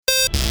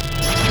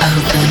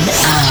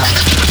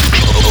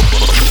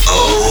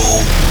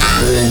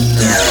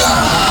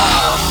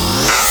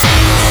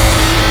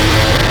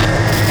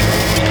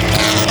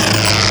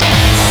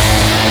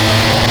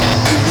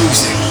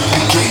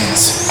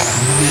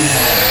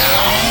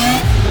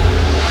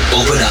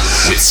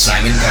with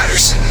Simon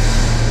Patterson.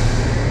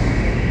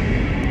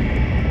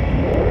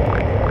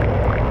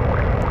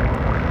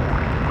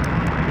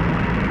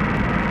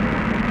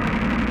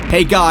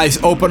 Hey guys,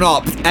 open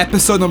up.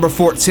 Episode number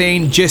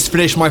 14. Just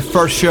finished my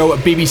first show at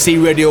BBC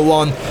Radio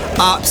 1.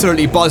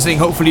 Absolutely buzzing.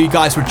 Hopefully you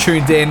guys were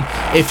tuned in.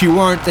 If you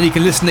weren't, then you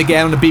can listen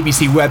again on the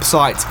BBC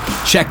website.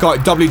 Check out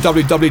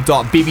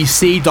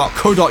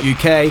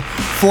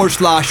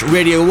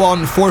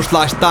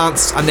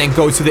www.bbc.co.uk/radio1/dance and then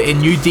go to the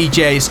New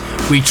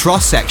DJs We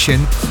Trust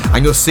section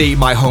and you'll see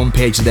my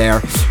homepage there.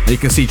 And you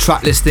can see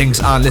track listings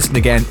and listen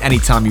again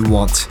anytime you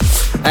want.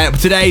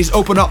 Today's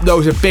Open Up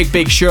though is a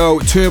big show.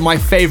 Two of my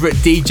favourite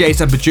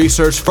DJs and producers.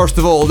 First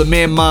of all, the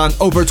main man,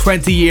 over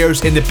 20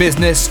 years in the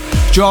business,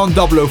 John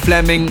 00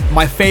 Fleming,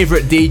 my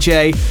favourite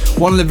DJ.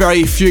 One of the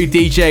very few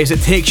DJs that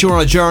takes you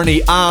on a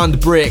journey and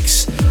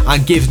breaks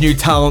and gives new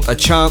talent a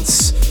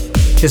chance.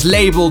 His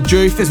label,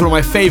 Joof, is one of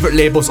my favourite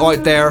labels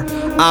out there,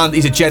 and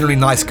he's a generally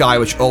nice guy,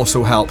 which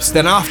also helps.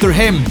 Then after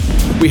him,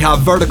 we have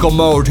Vertical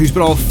Mode, who's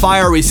been on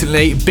fire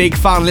recently. Big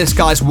fan of this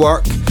guy's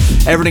work.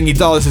 Everything he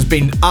does has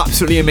been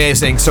absolutely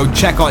amazing, so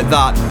check out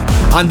that.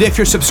 And if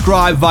you're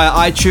subscribed via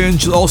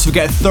iTunes, you'll also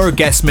get a third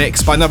guest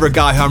mix by another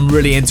guy who I'm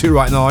really into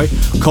right now,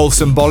 called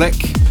Symbolic.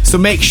 So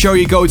make sure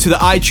you go to the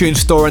iTunes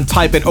store and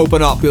type in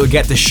Open Up. You'll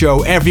get the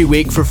show every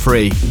week for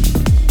free.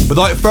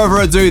 Without further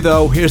ado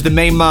though, here's the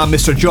main man,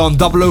 Mr. John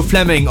 00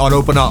 Fleming on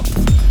Open Up.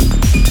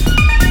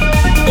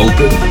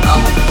 Open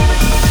Up.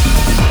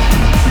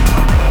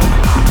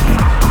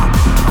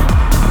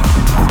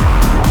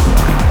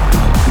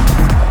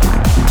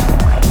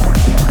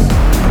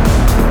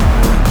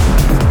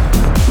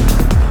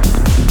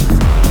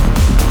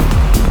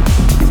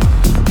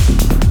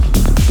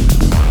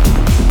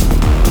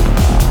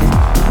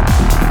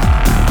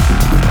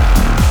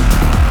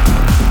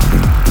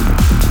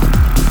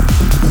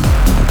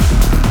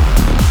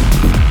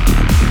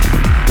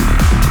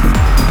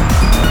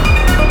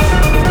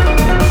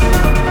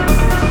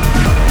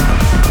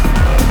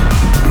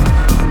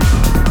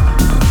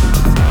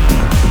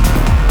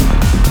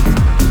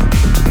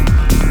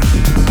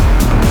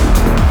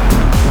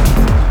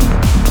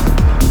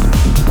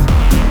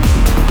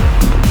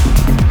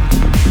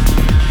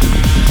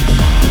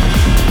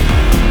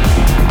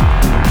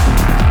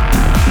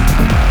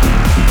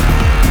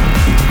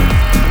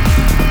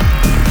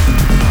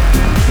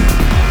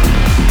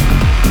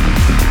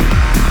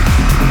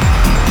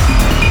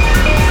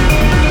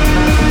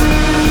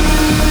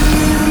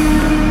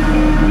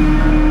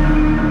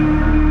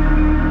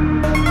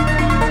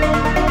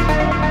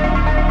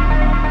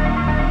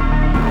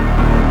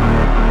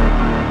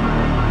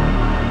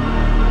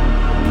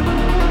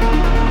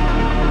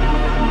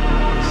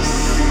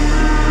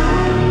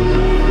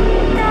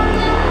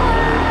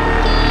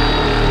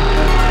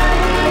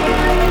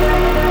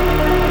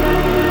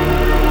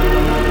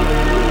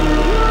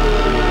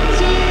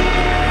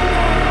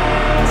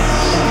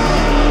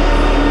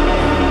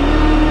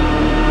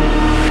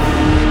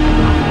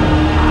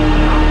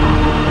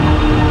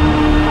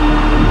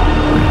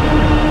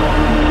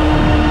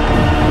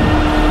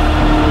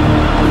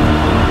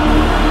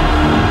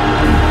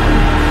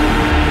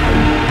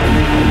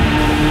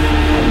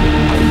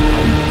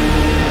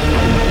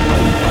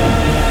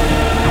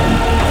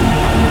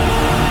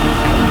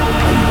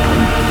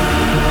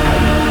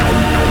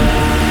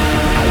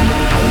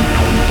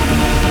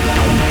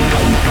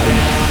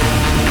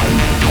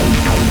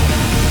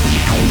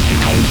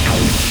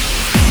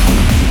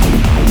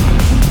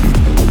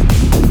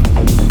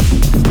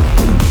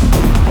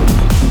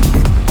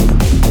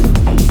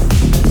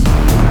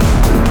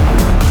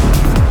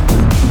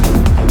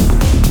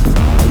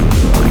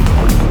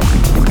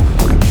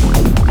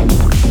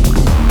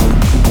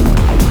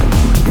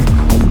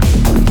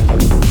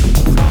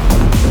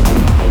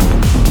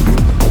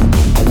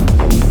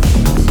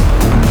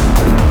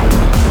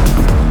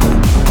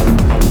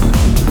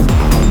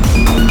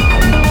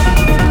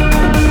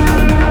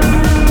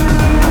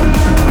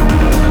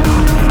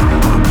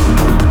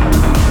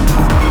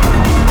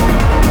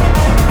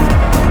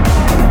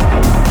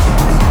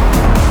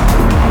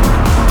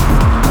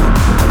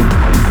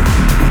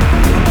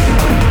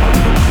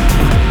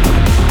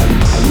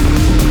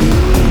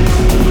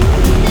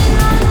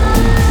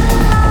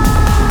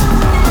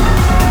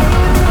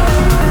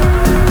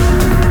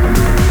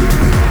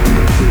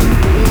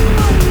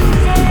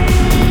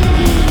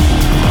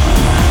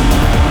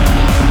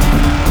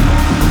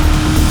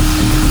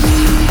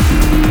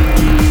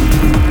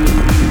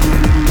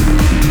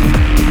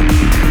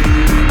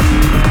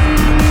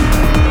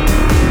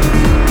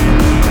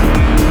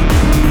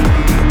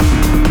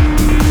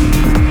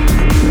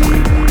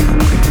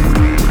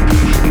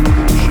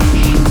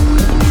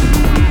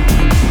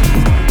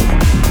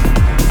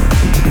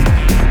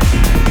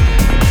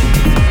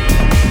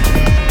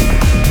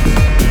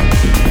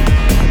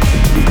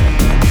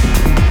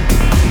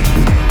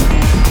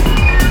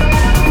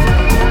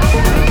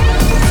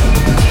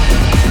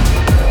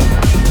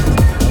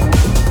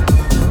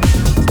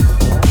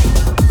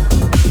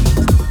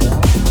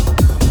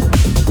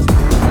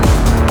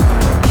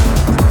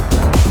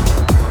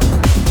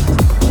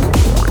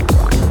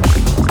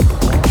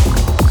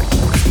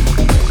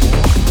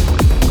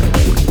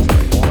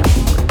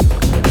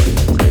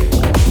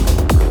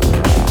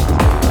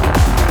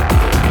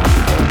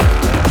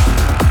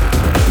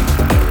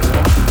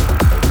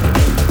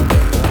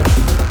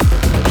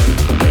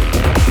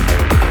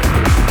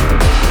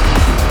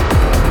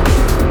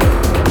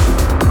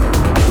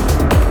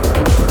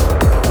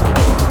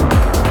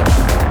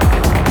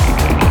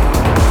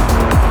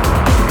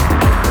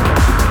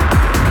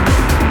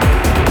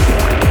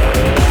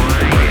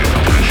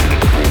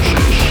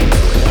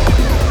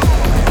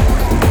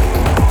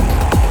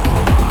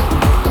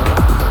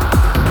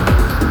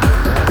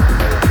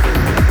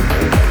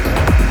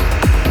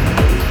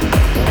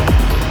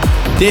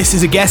 This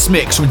is a guest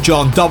mix from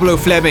J00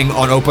 Fleming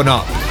on Open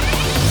Up.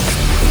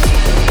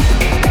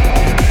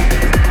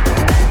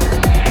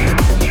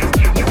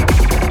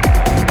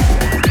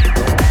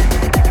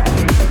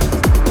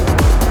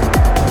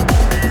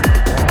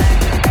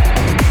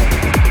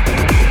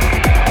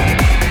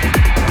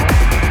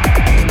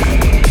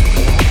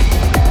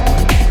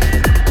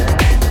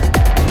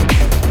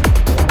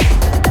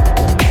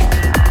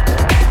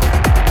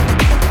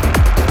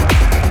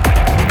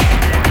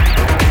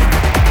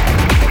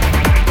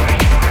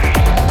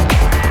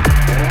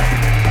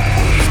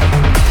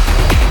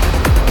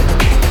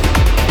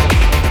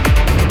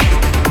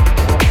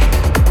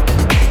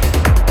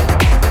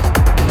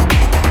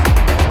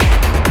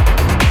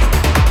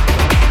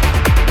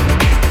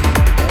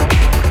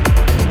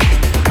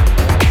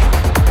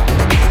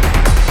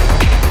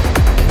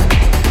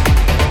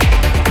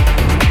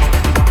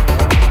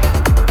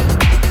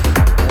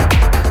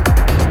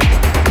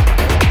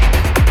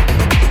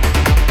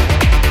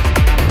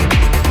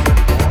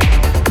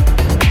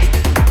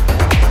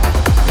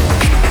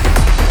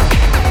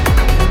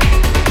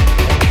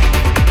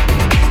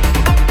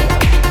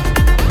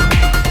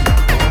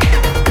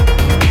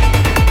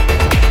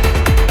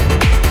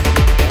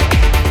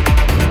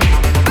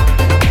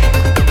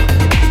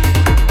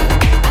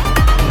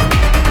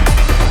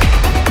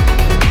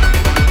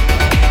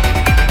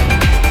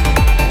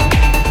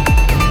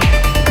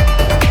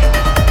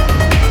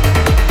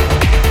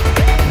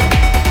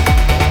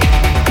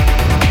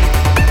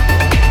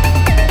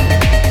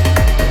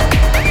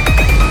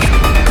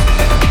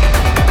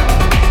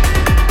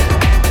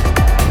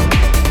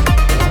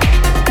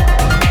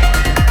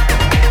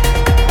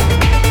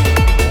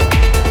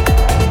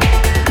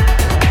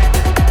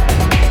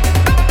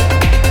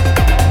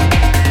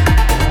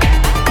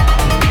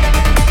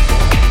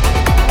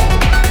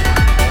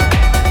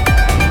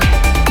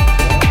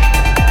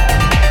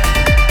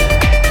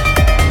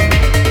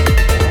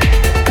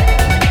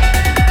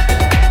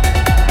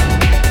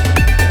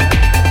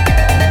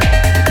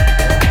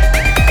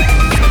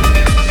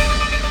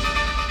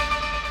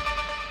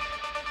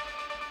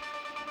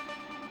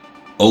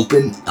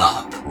 Open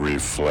Up.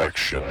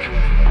 Reflection.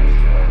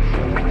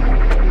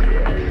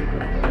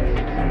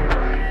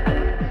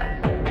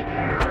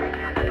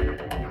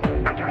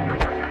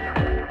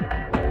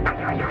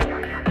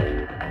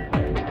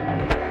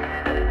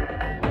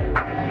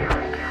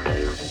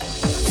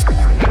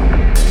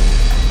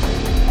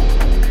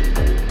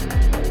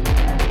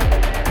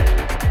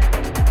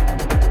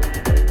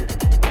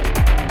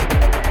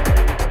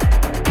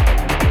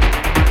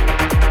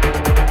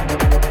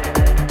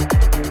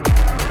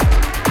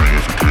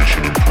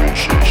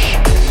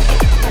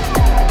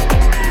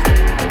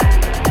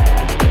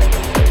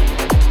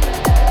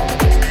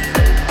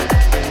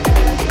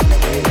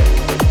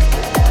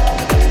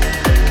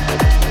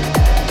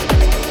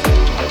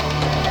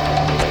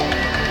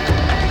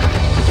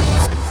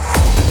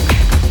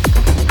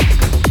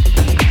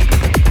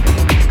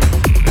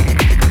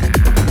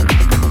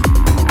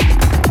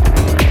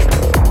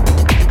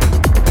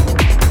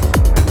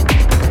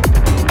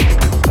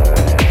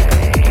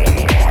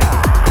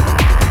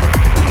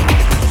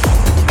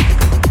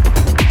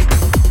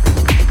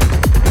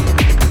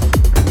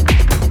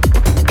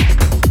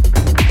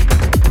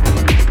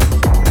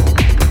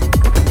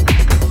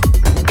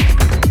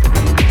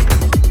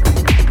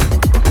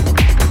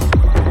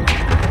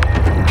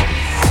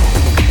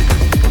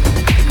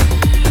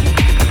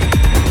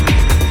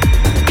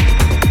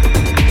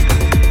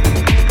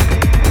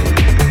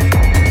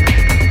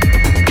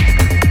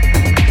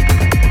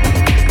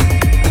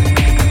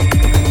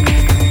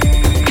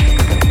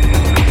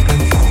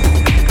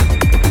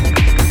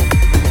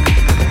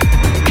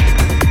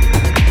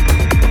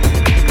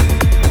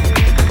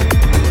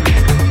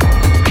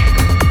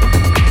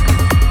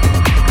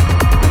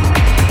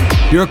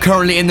 You're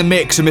currently in the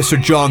mix with Mr.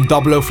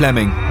 J00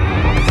 Fleming.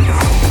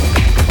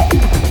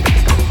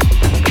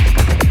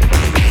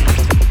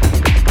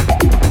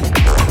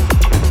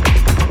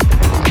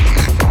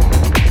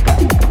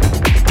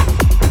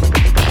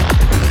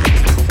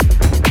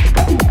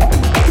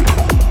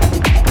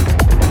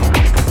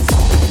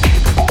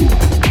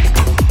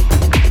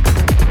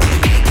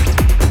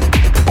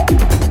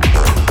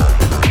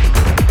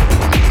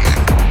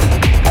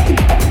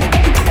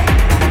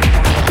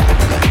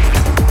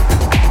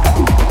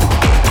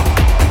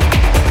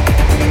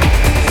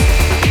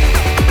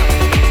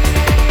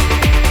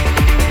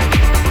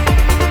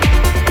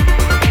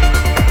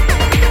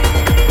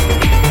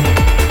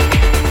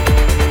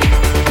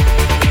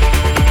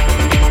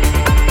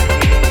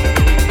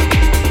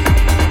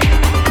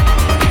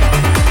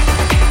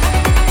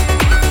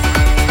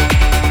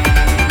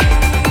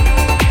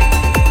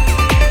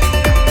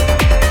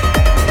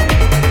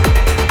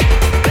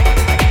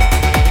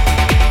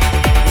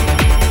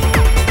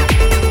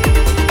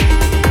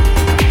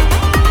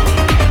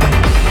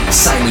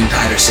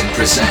 Patterson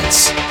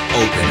presents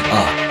Open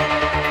Up.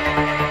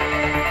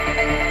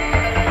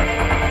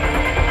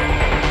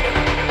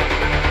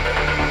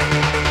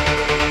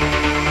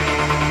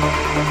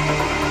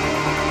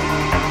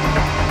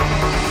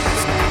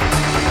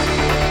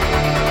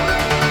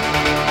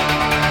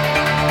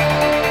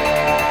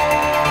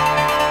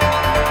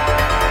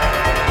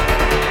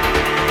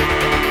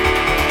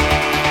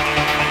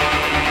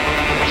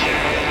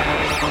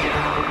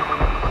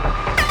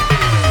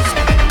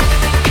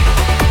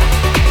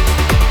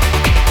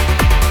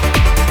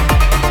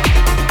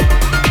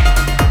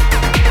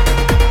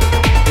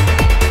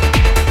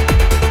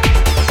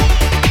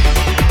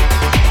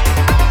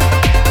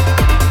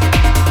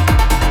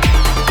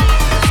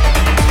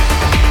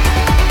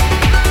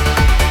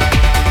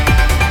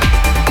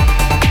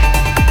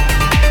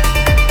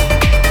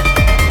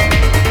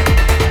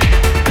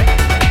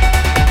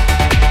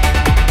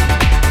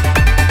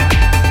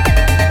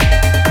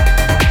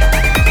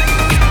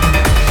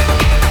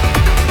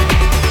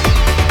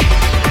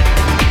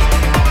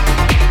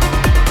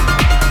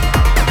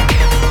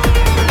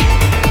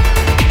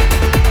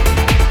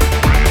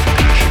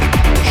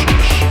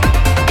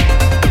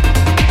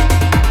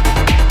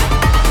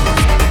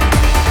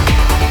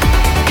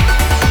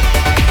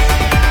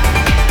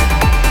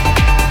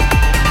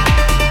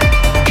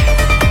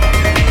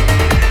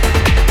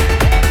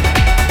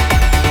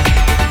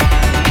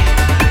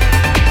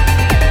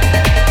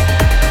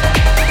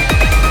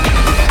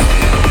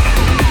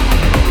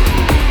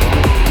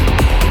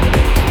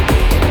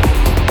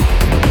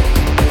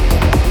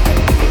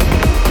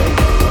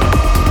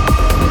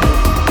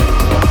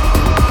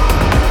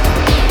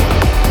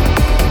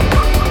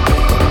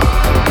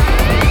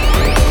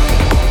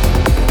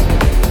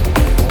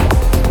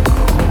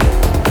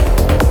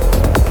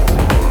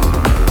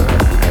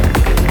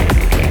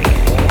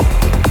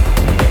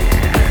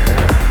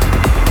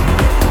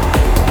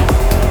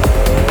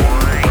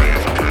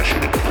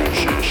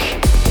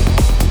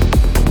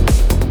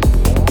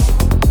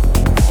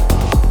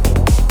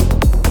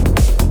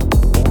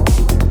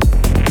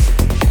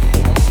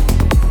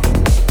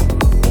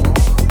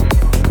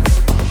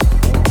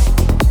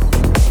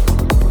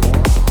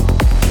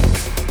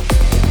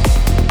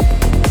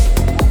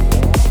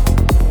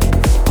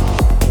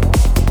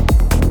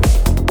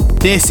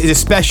 This is a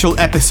special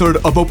episode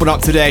of Open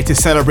Up today to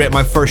celebrate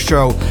my first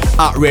show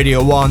at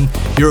Radio 1.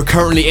 You're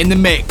currently in the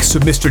mix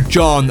with Mr.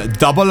 John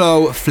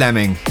 00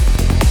 Fleming.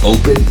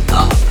 Open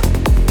Up.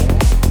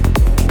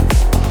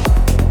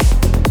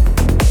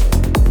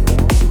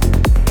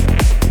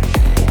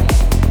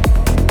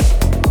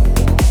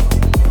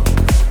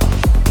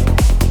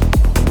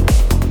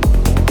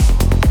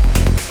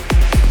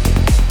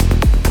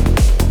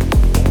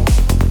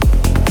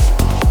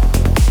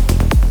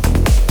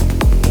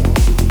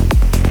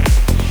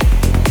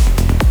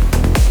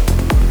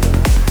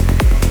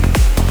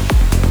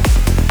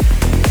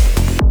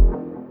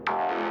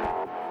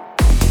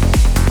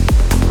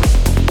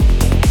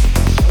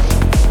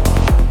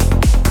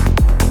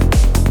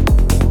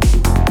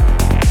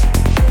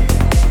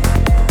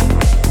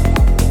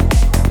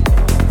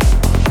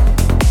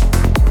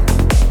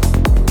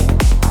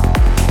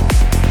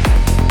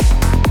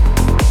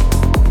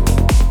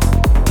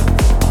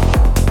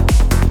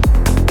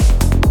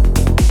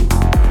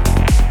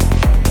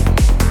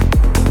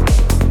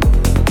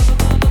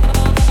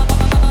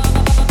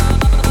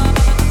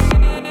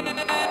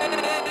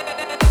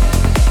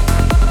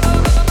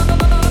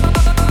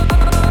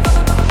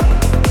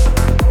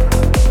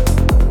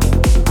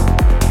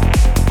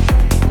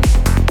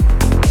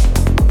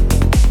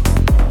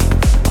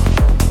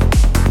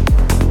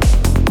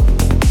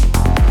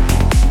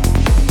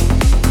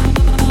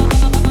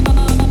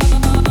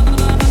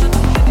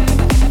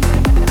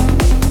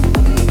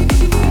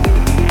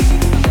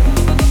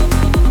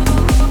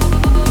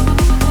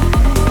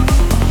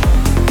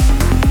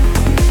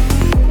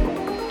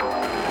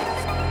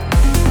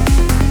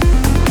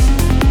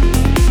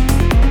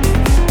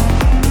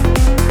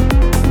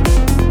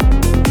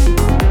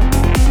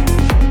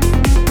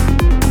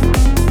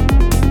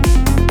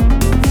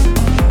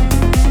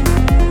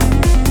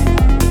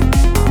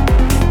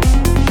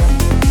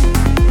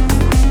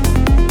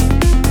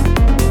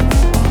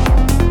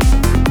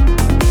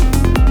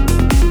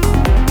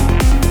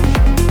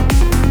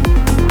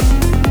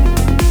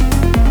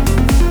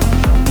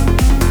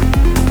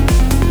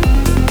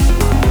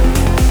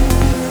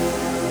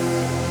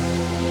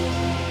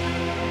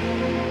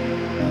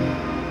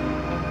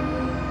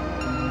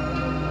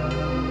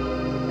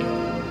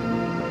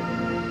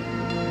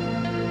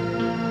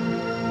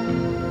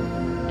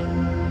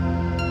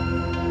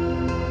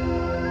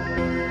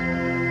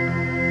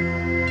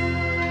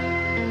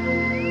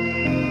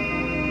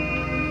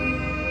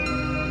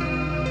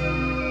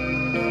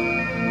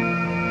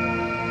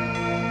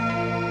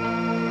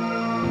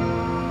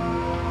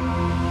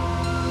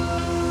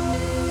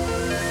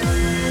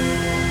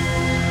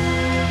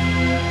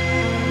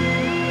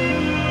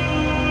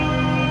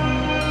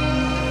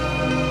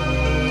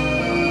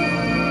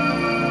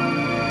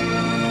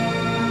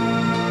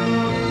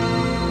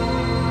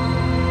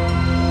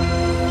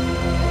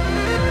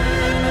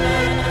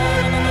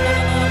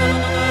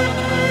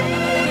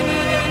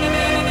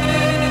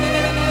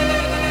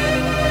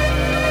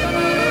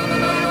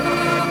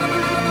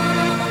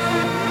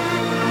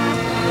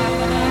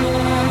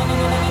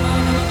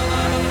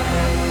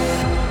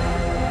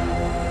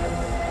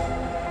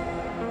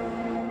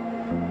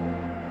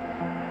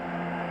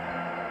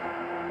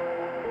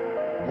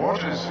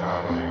 What is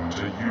happening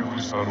to you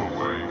is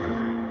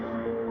unawakening.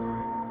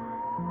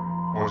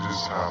 What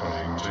is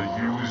happening to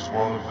you is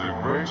one of the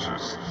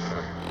greatest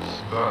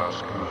things that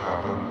can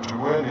happen to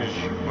any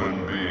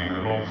human being.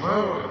 And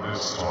although at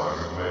this time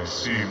it may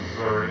seem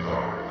very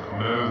dark,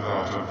 know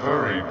that a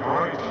very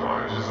bright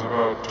light is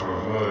about to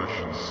emerge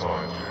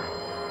inside you.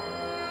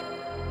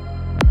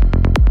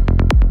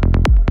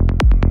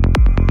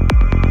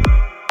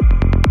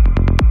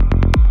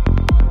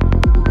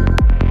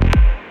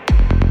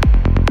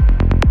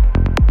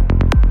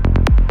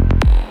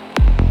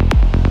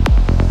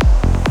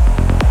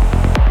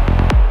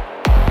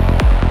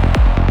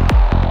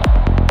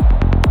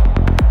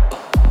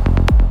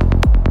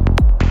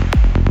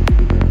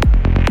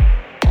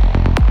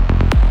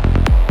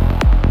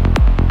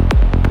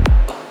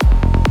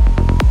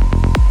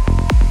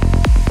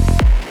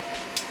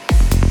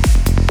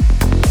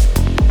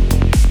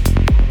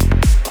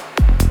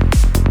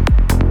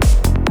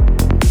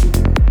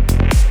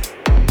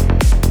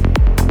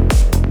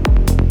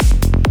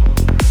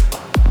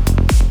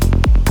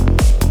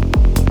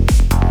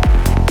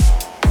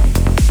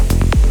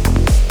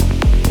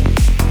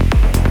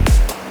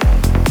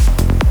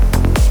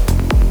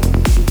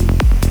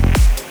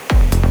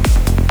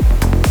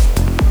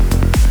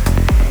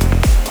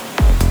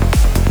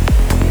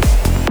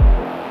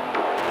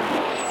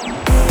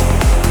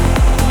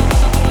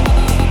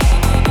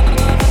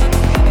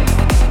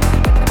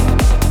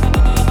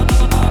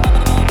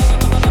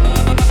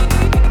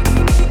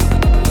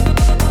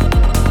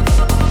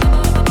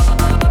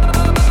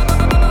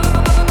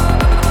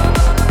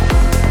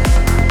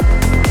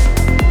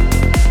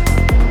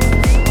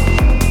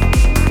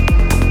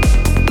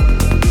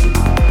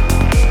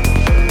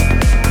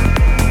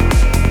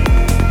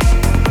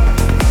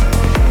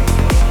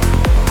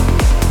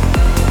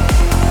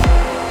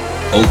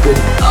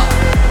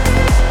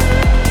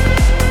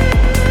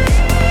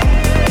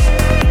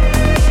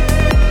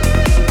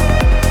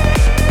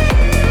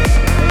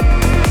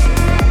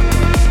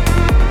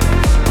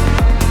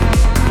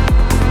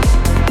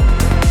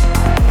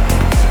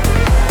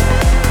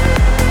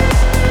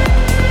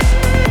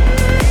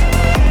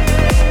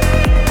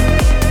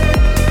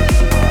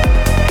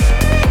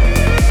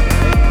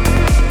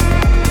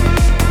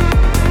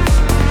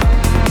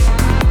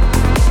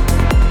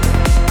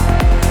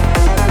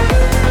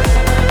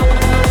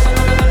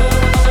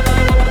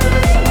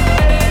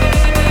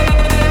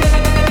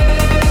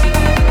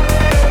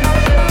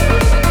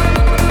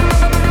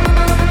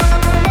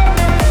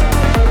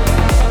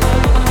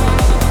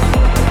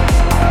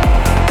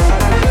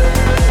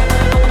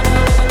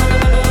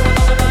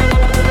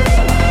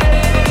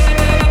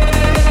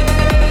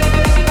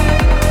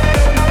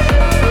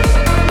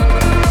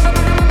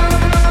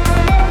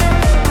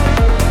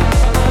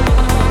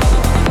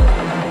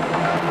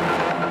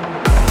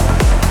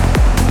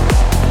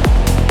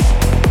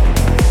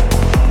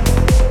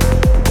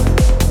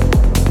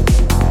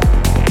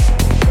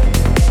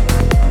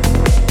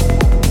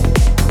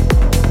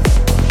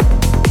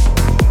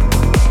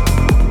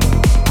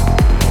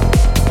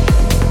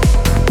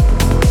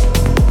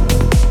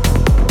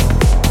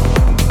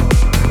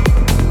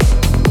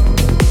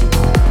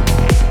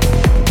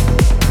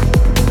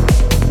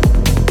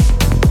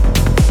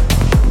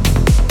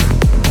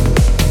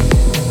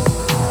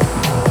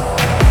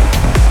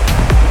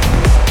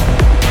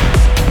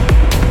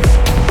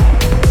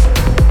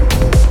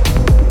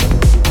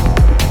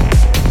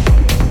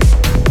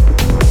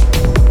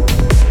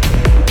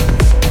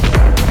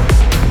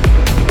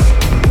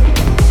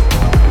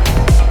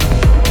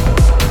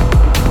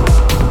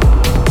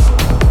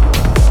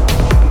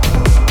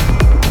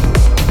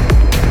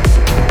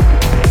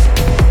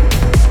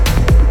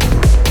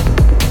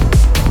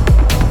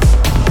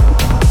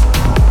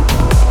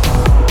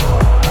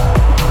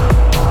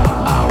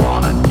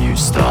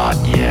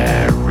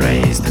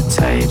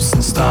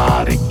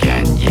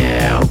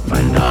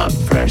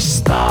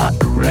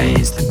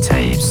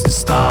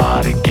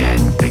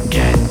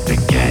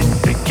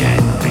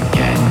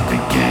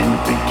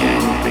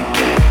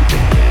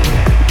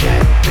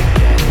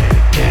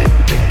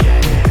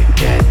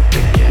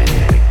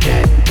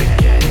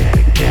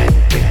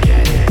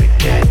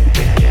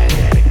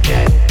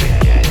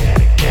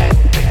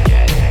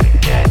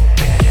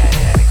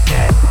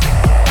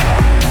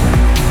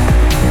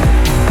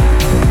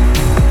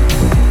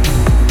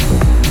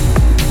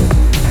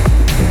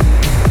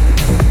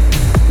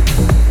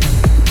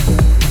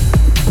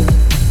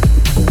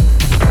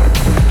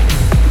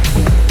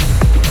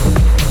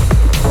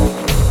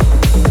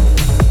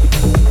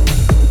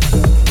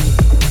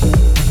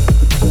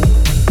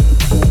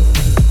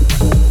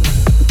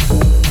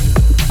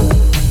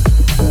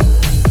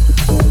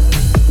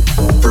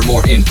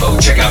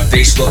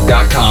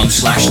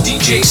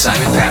 Facebook.com/DJ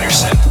Simon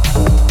Patterson.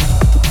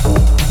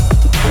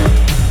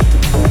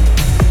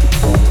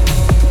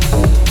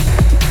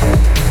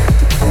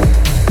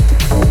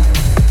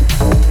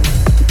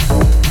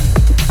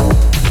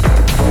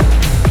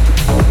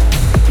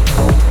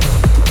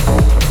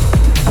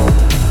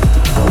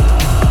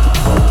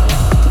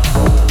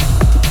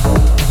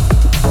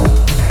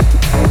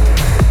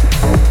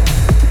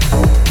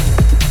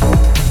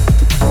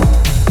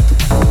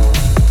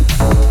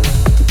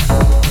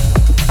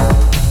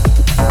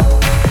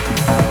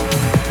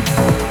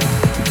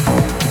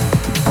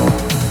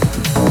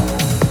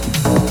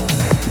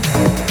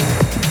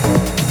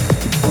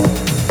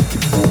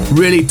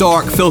 Really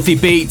dark, filthy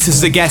beats. This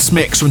is a guest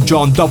mix from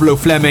John 00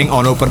 Fleming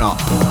on Open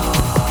Up.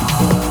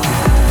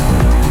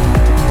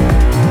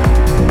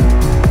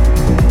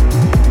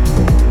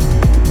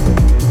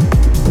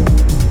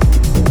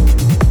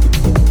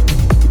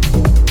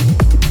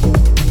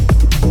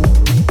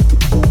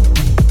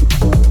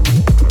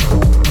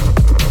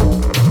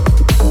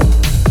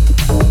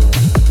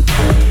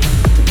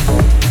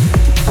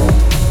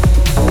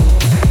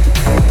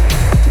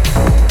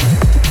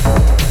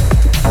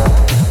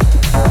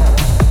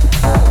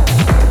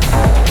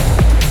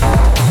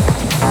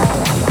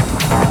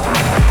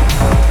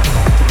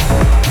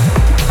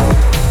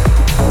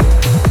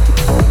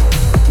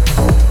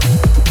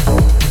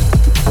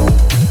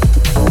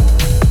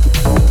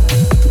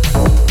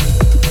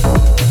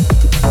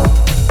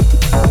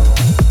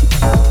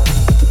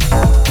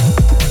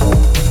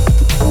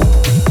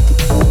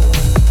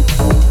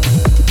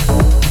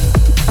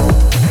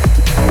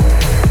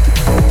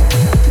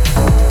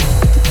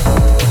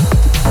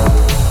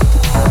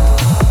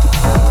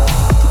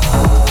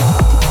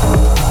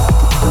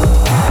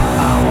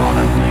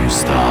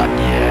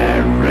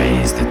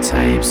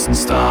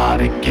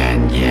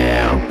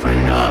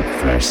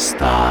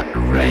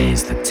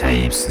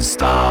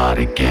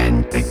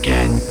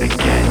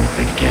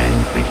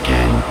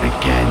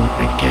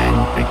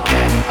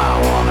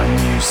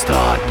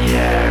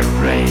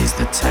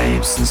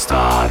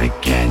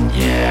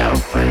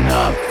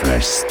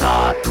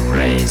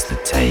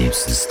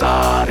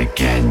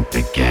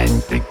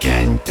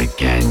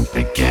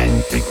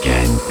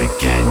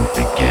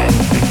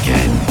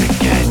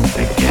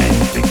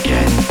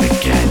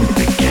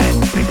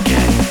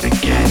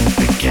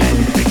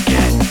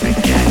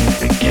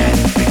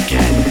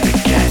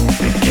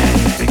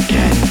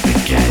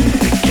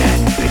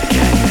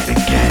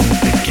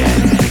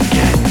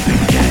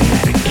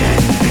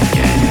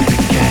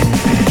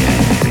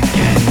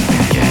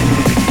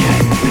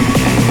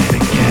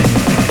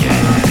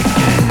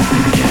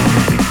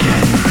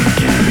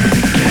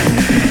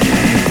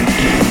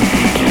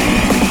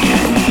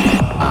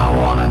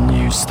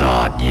 Start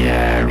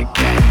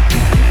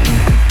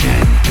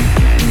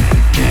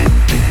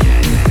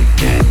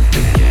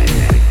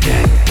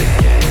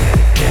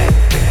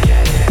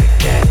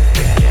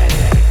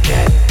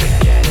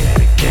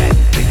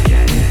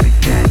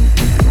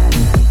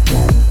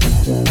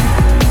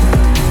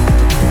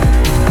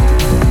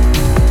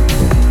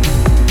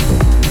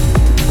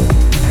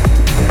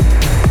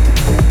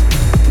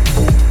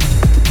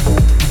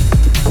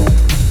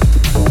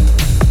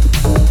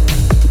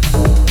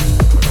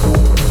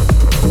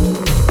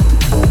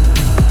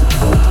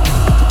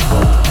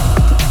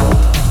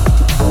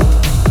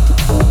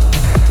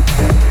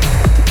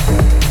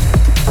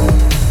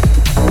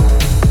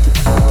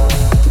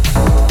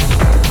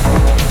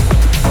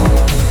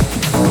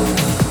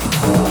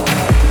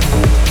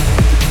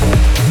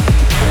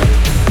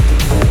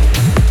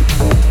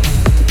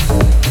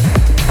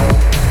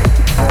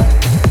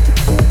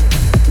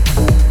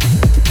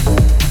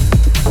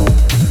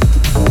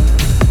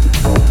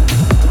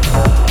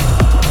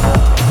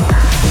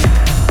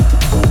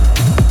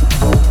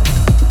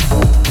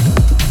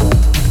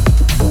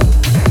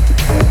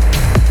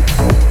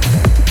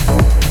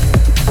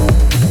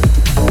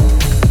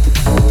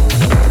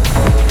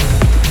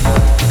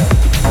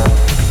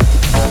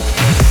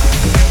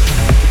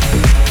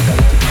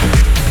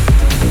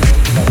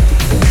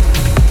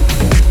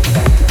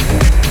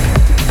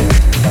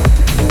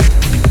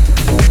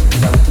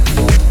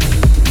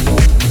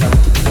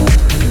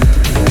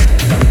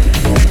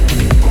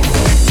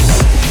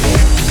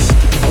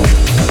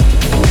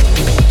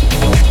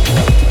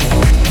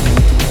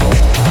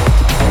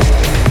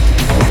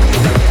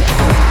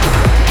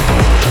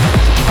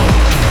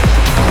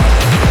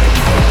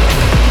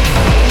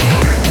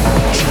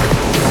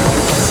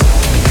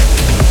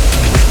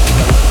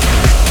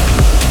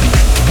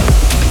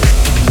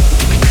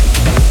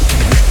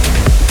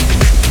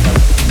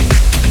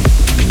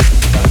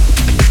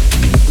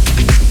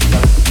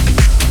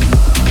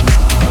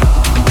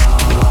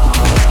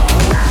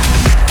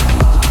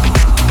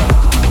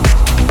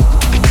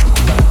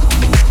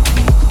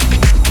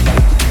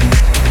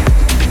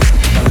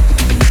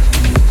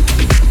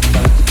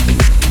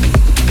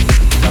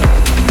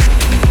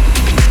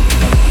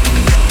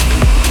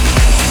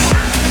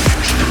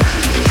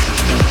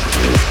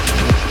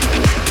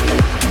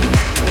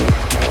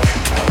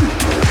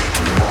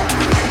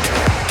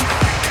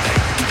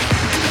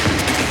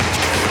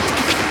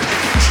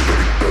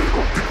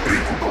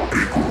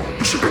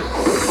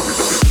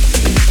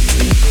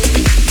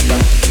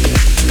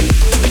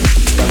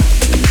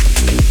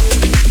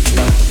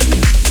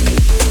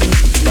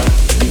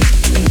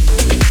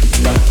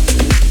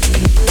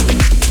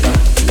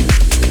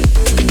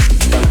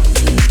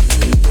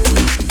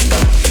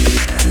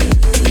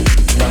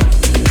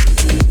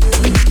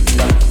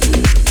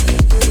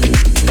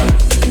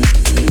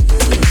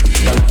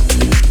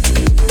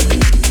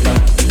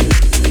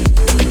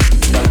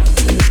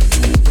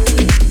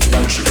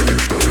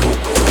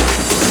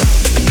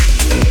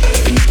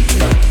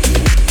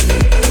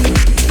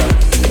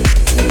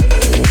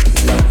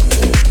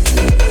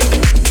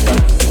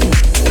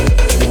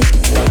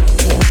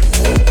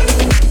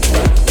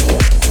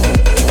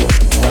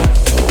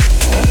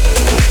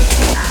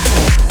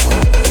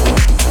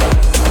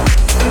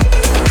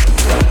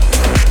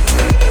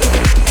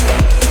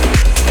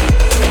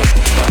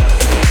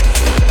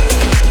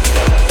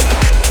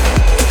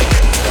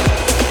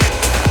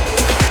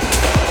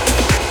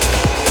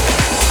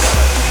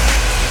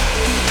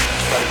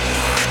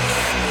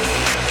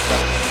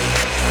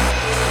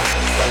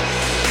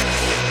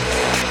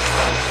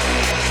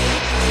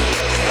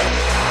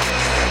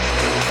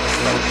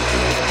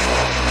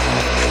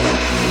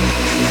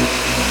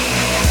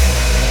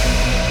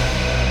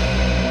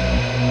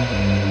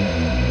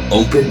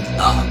Open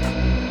up.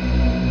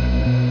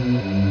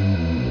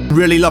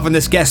 Really loving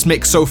this guest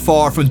mix so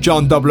far from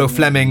John 00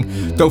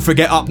 Fleming. Don't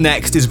forget, up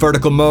next is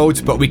Vertical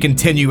Mode, but we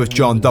continue with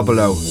John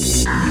 00.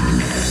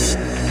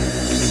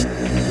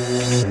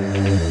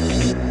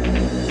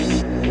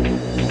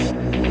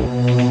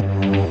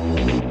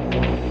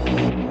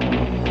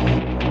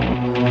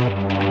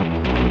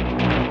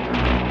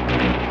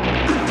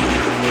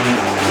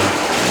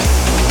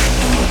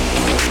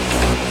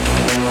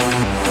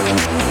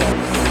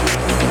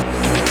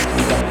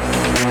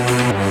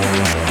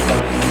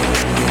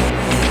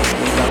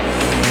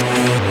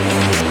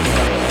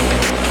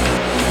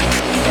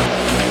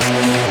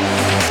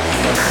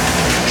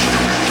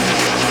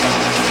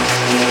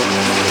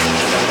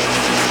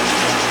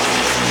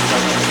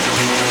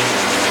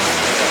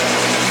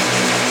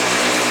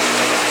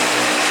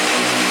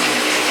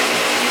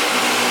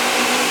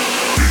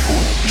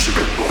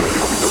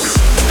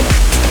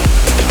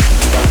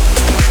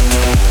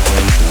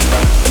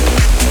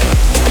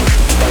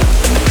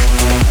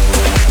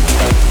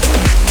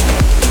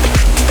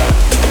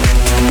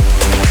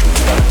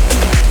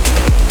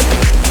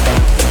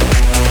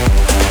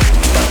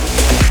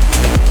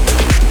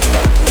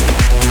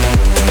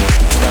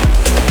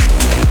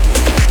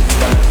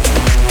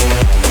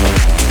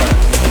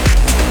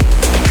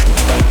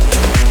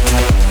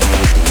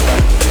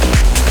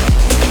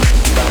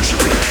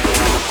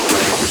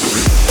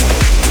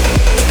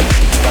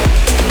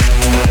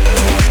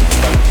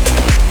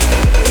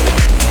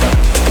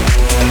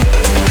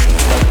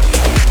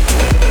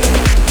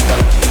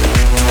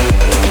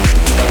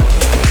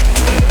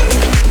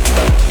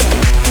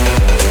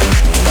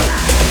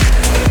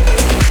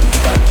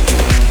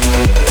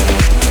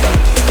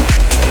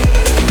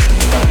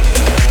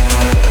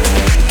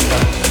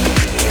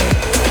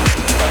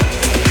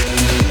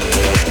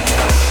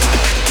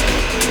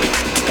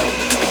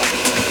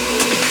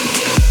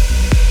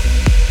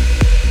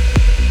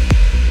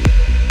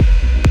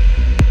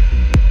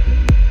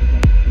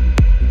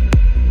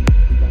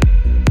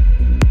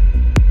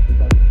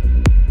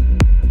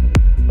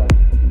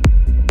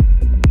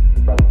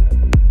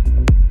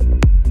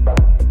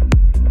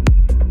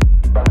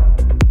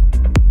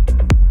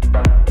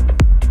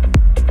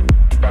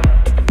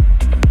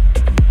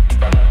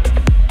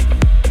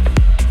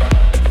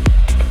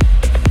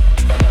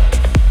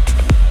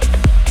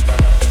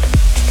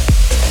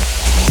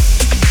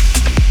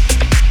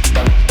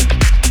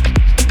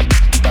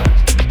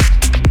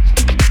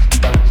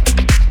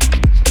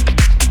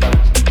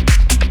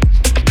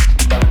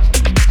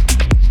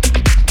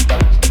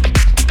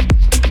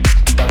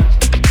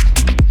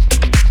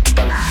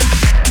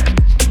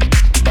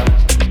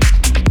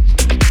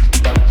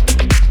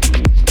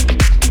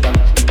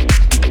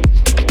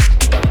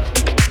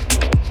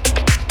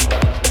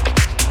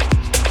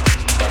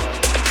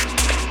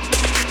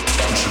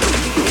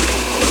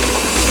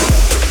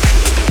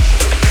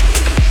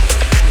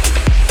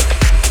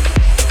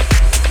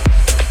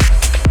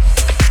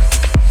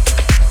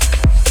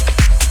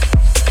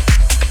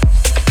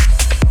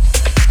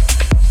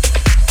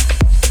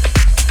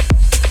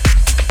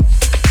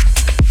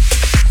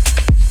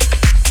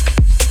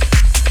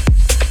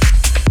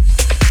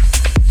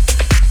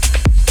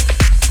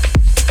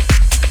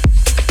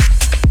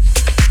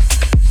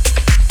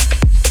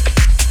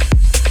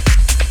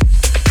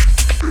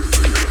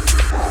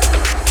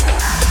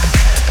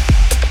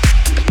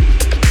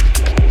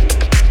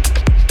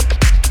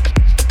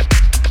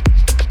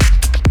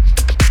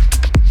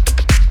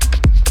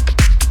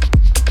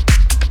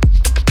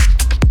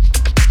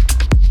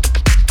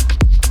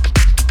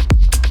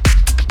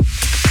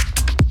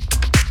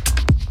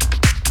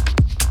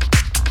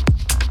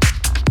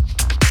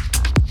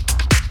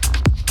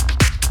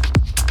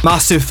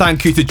 Massive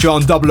thank you to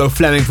John 00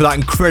 Fleming for that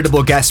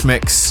incredible guest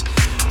mix.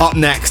 Up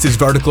next is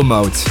Vertical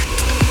Mode.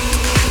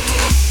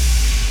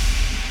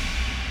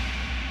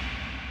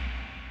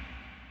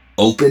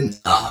 Open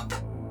up.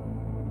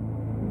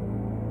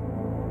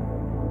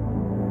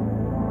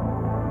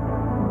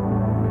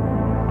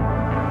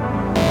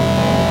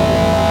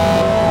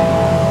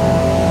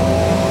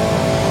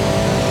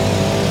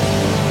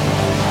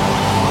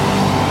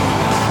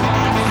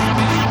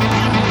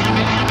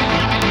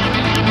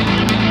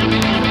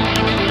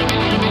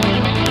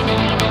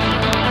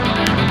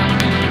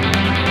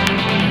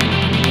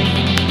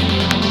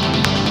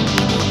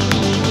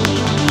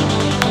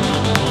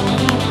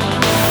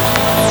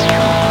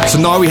 So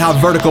now we have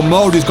Vertical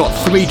Mode, who's got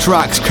 3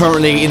 tracks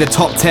currently in the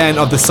top 10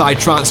 of the Side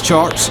Trance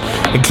charts,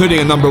 including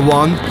a number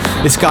 1.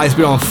 This guy's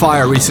been on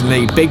fire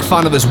recently, big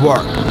fan of his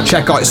work.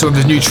 Check out some of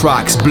his new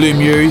tracks, Blue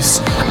Muse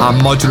and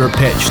Modular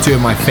Pitch, 2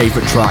 of my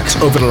favourite tracks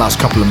over the last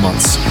couple of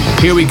months.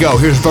 Here we go,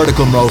 here's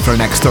Vertical Mode for the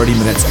next 30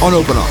 minutes on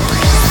Open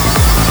Up.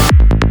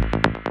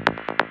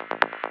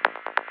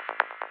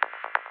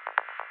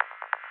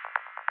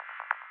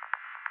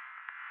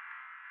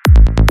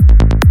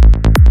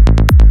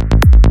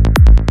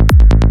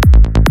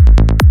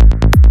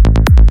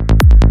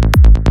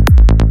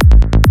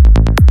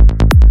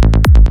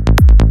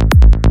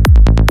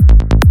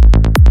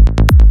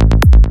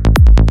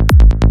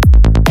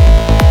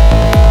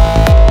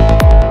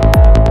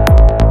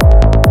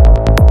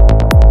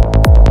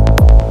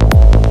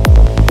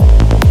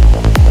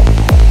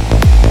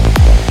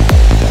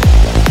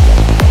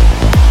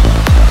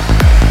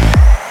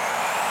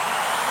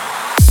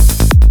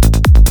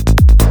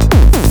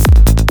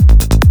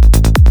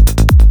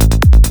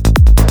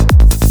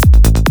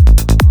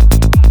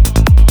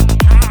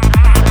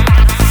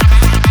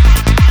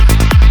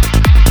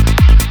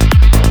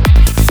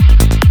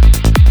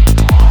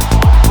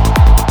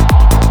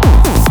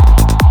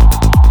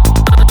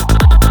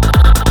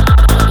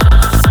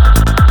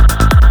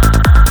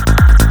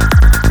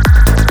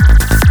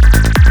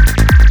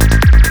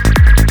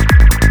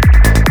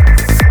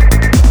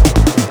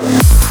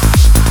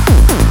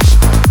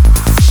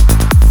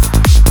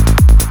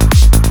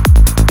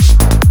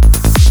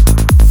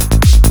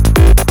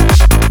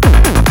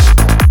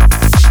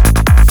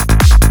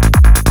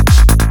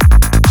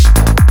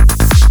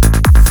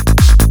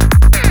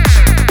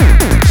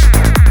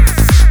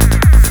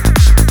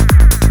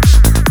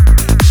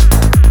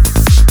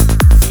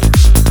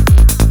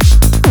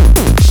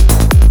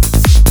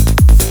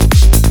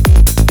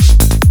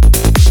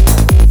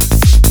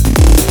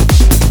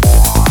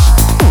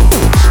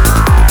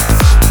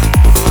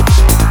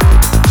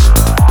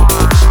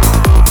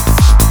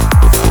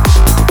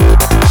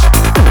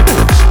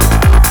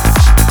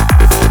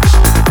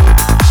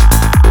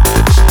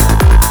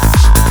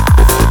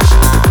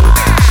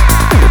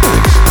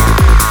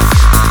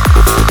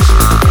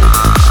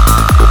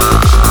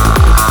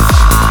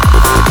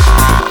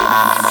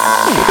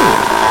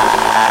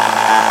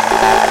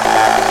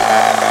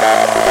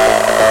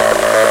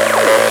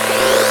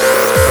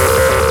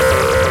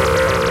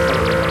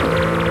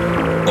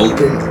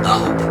 Open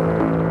up.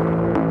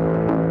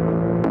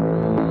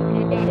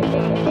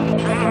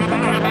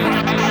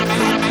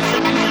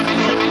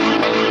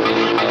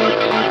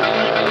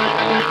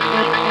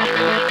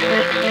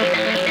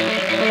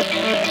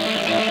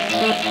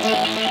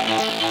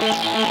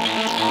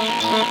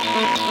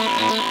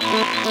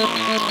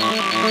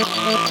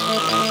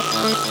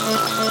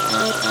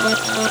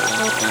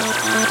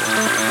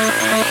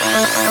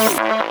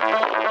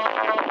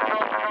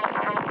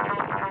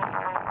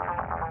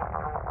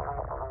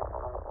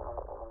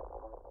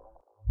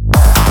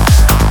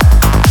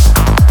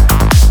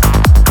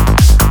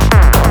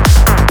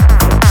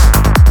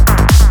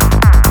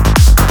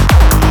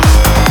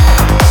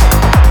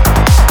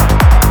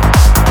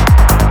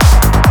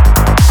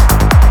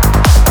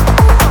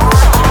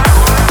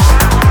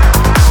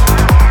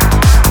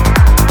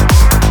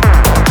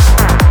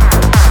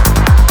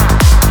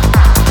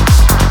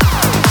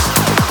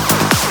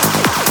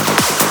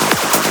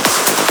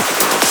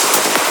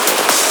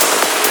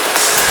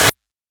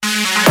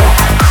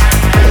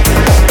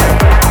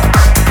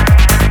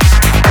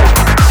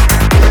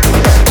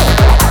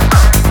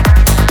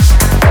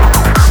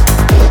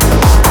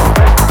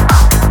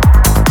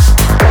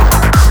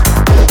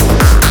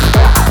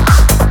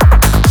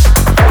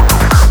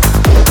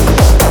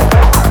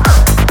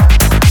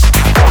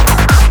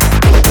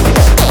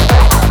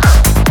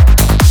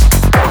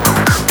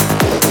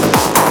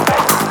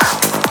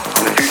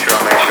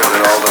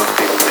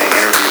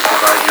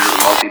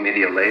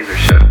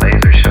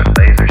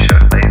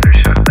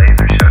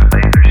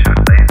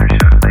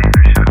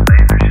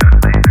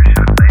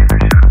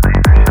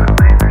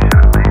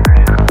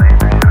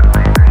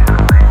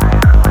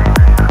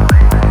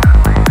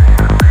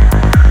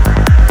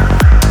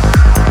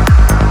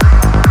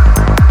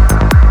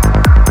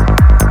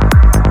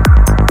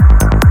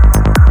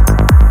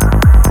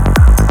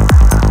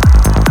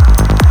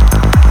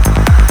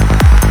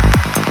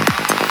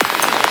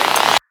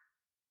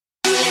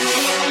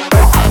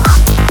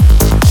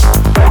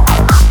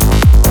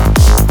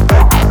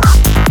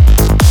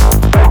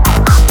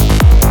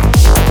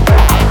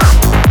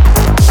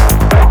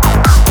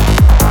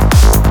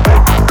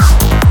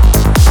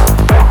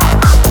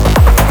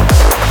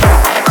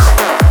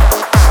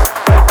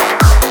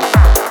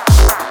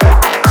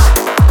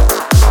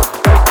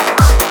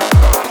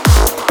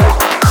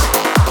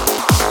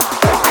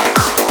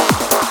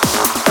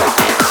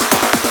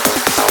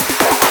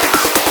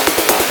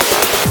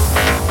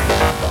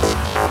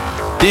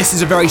 This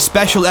is a very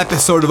special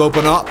episode of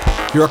Open Up.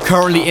 You're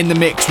currently in the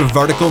mix with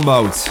Vertical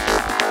Mode.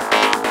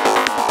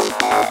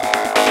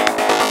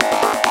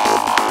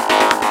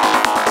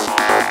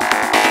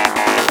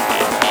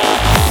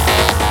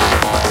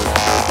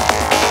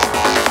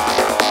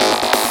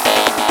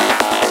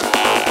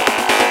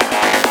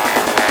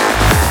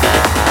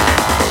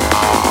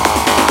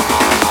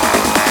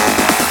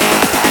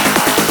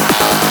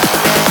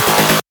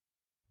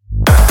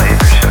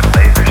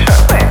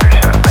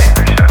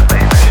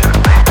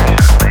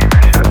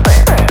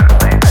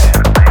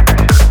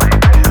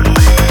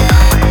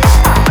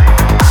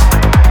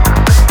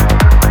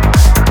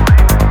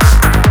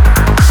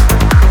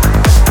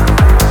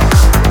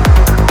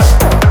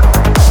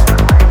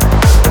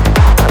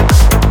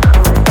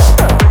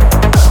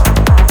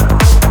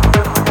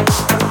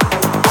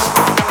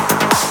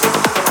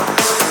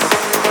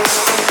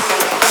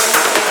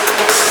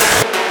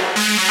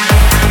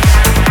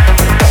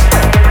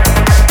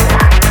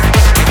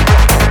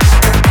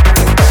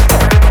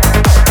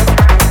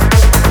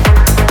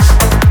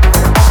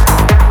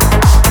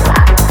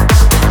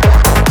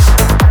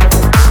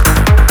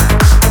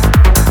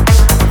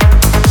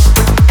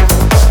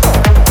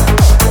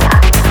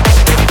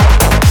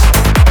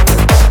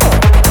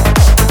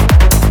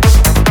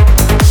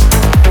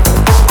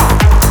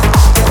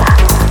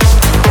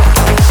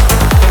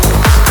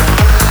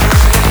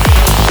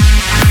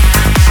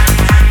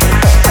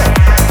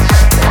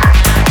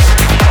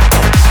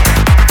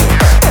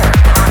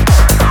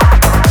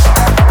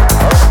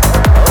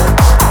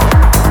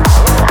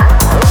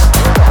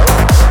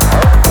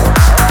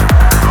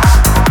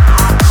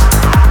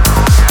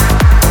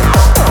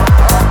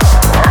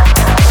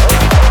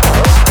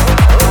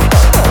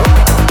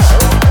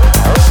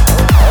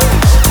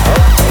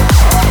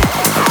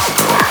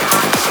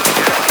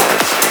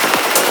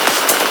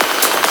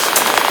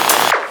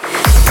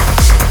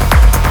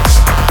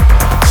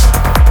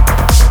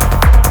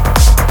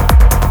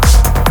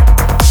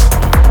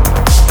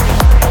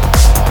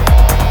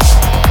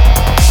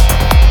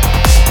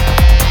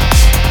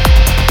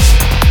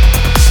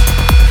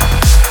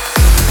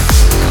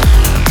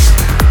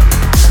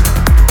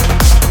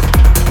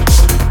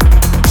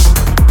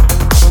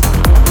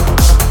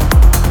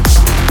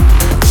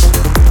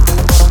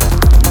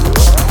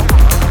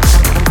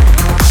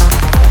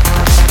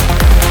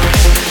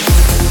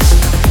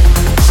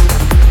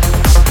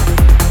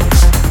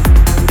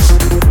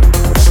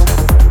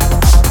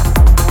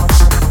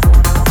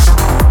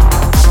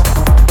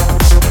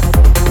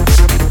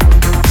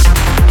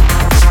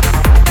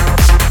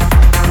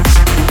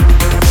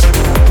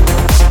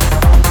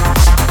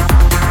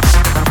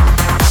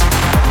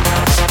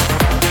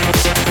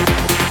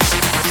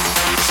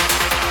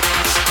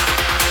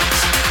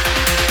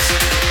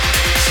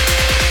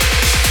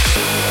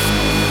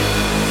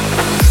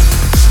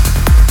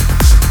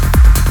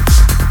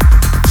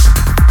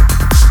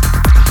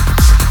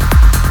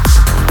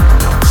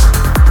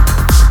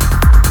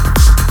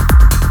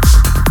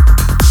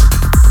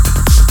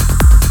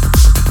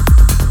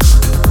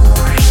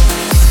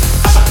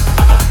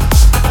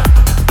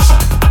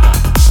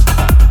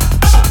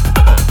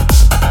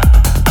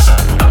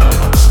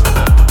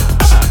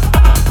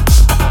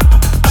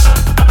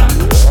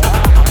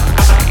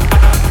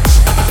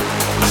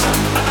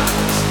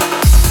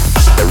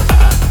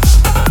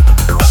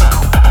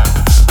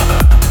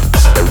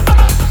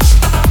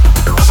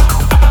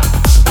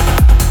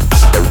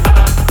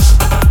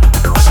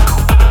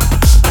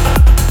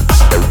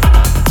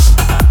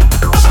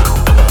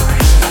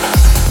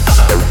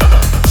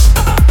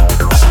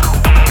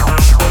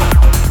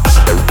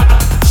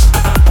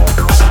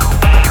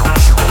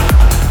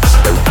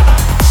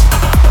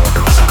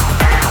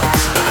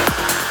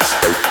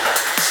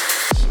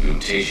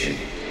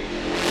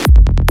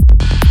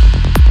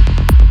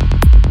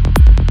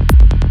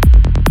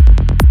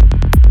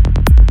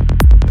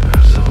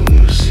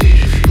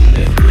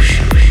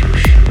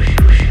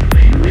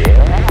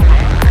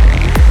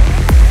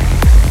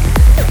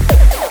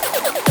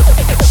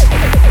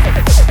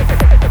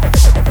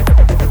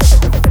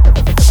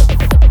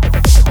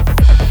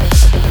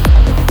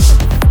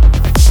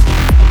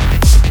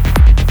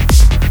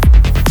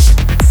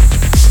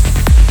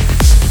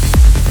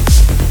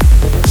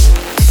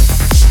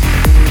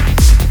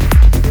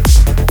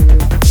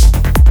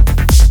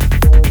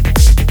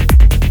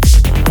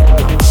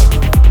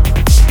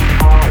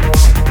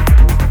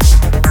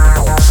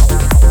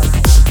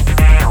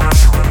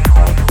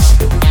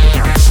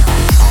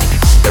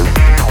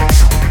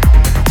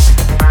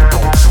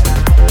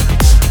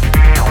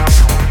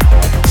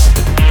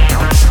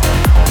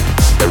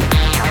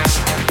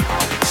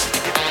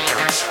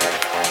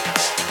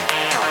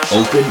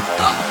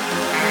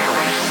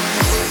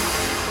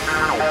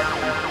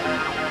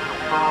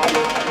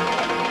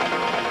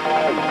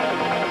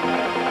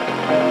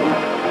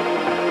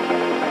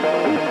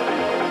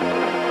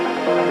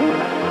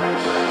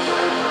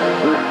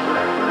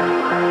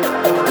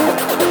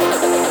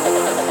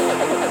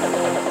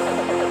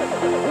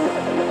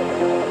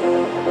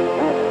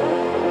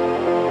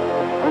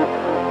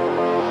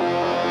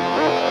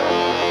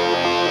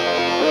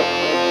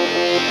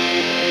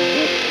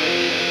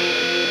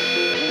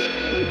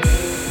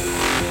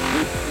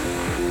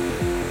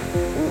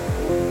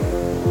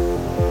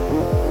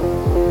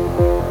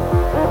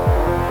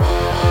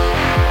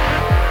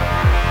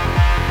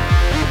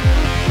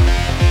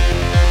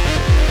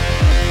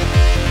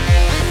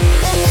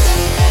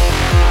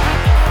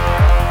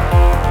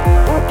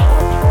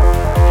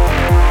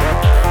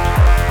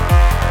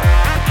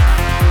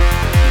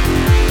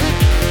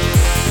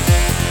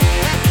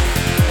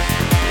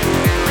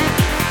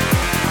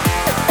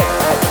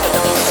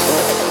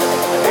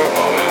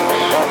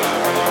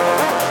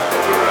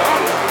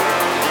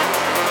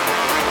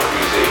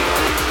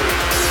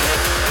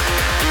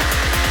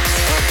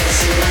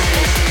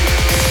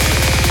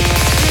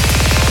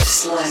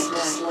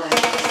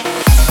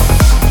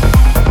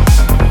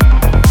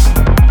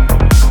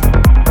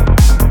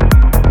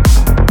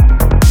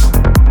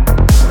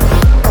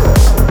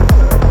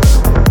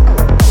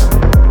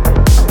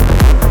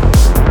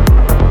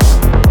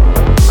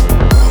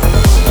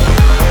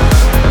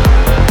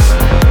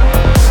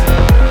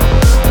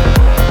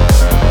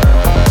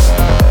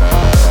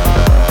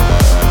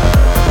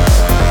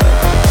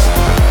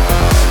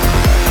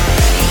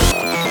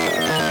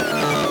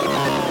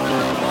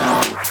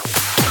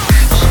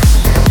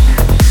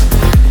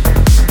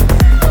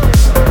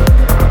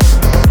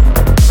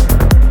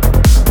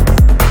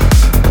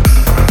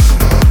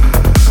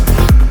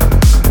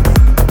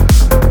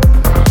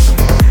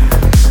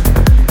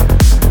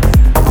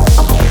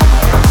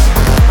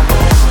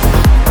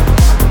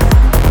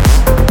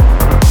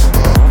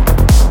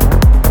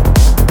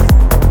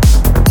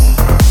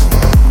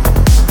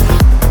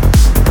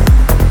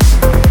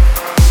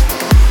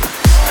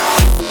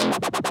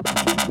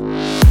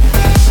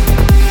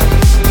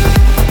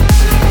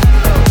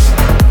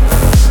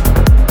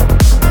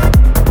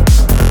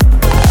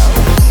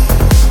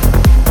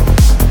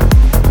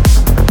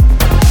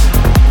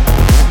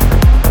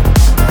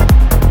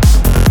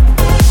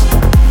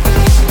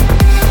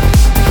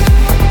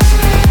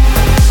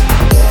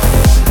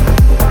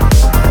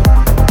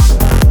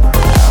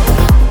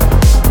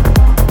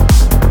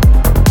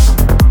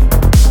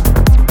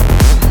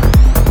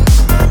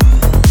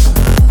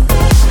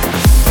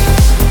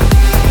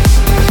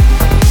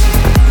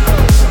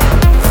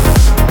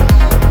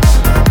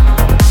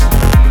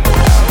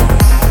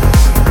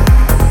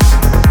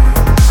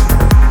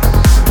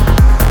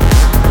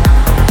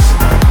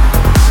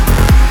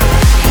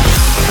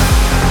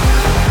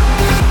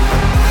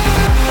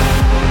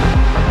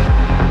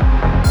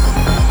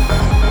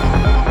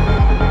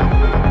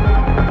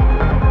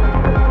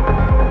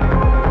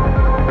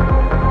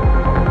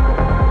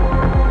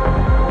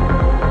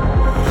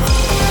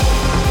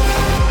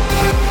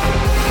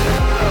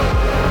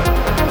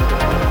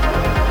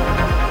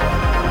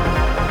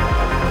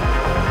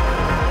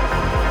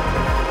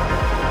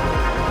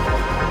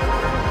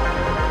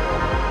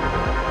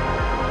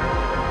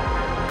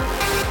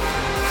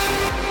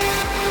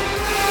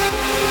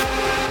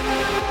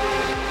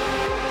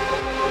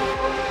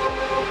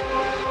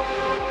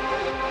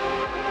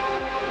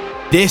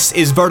 This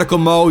is Vertical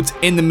Mode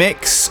in the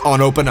mix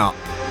on Open Up.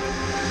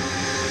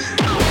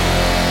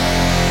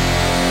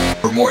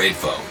 For more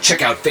info,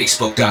 check out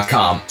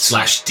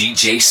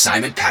facebook.com/DJ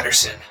Simon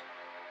Patterson.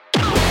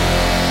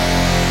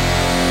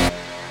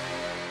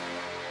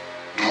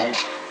 Don't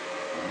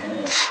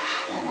move.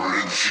 We're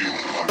in the field.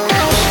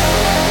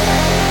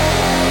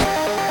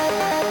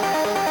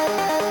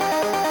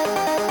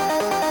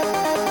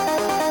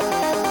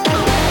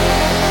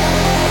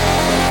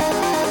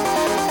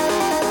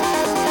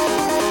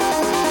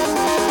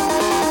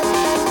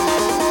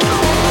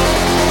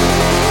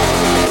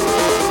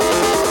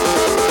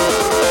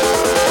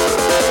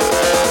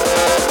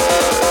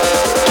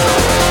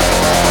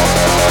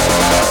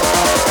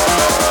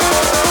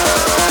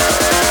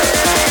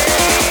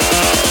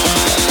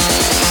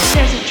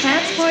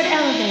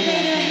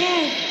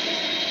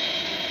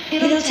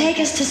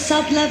 Take us to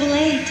sub-level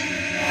 8.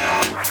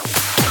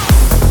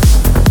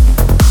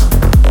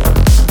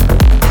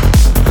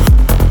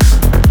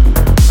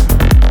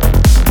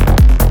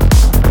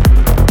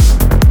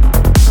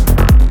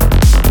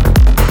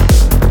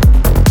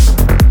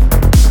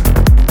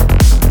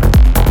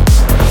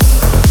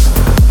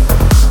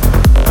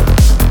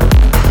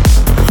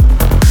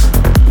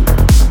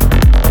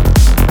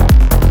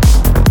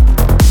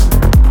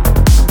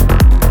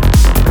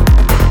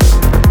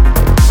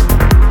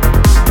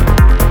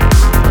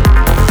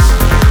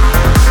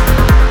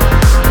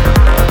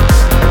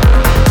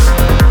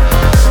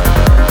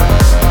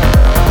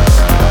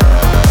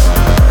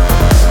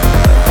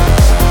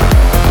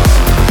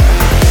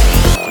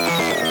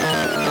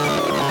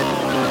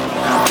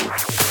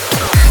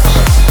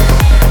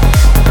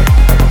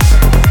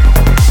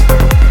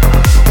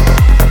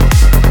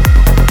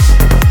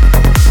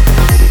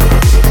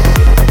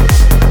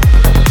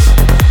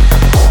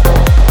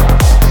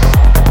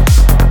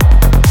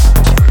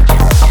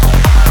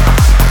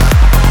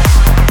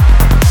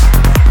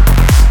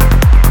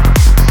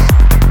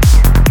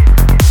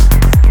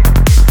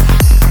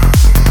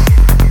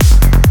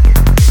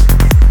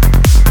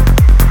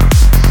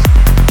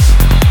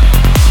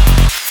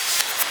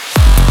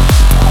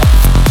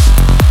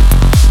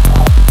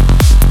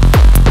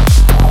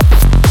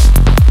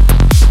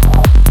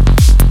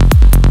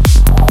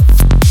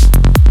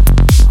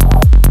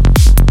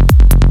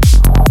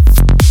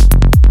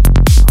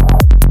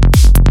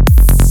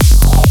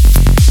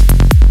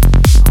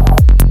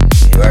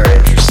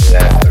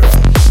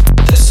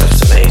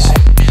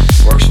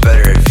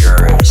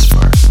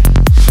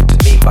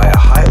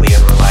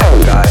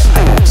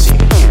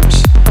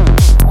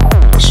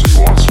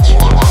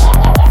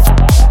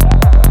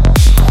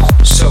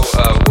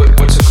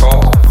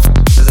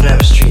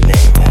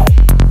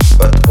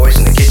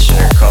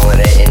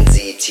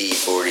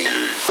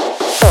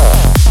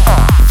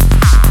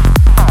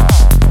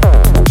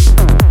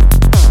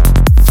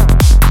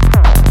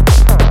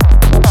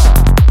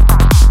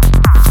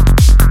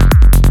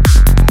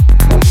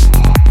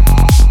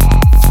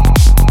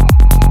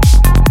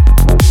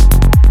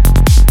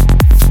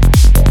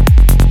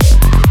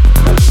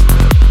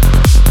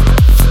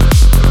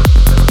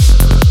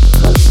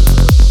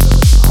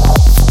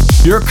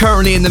 You're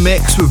currently in the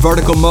mix with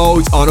Vertical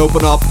Mode on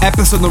Open Up,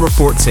 episode number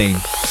 14.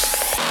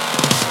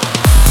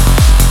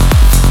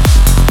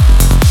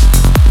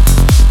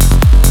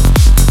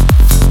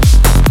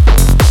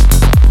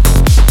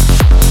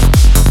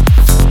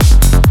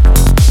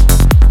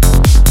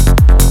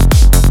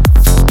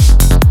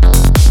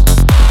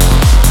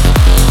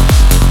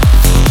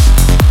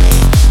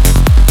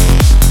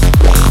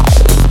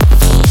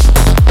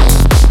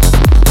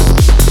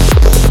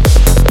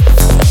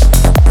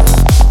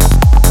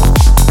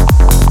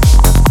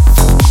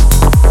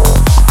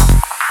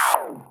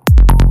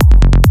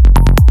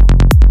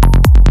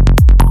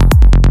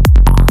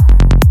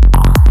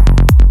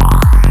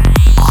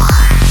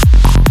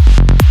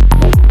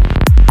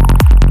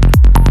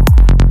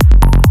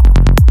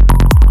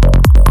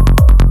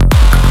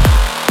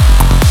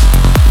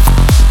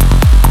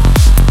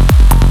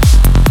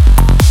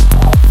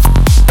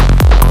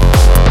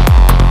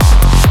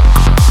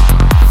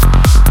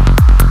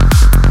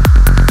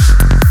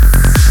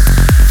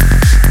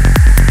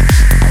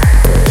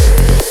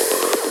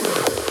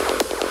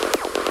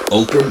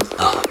 Open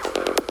Up.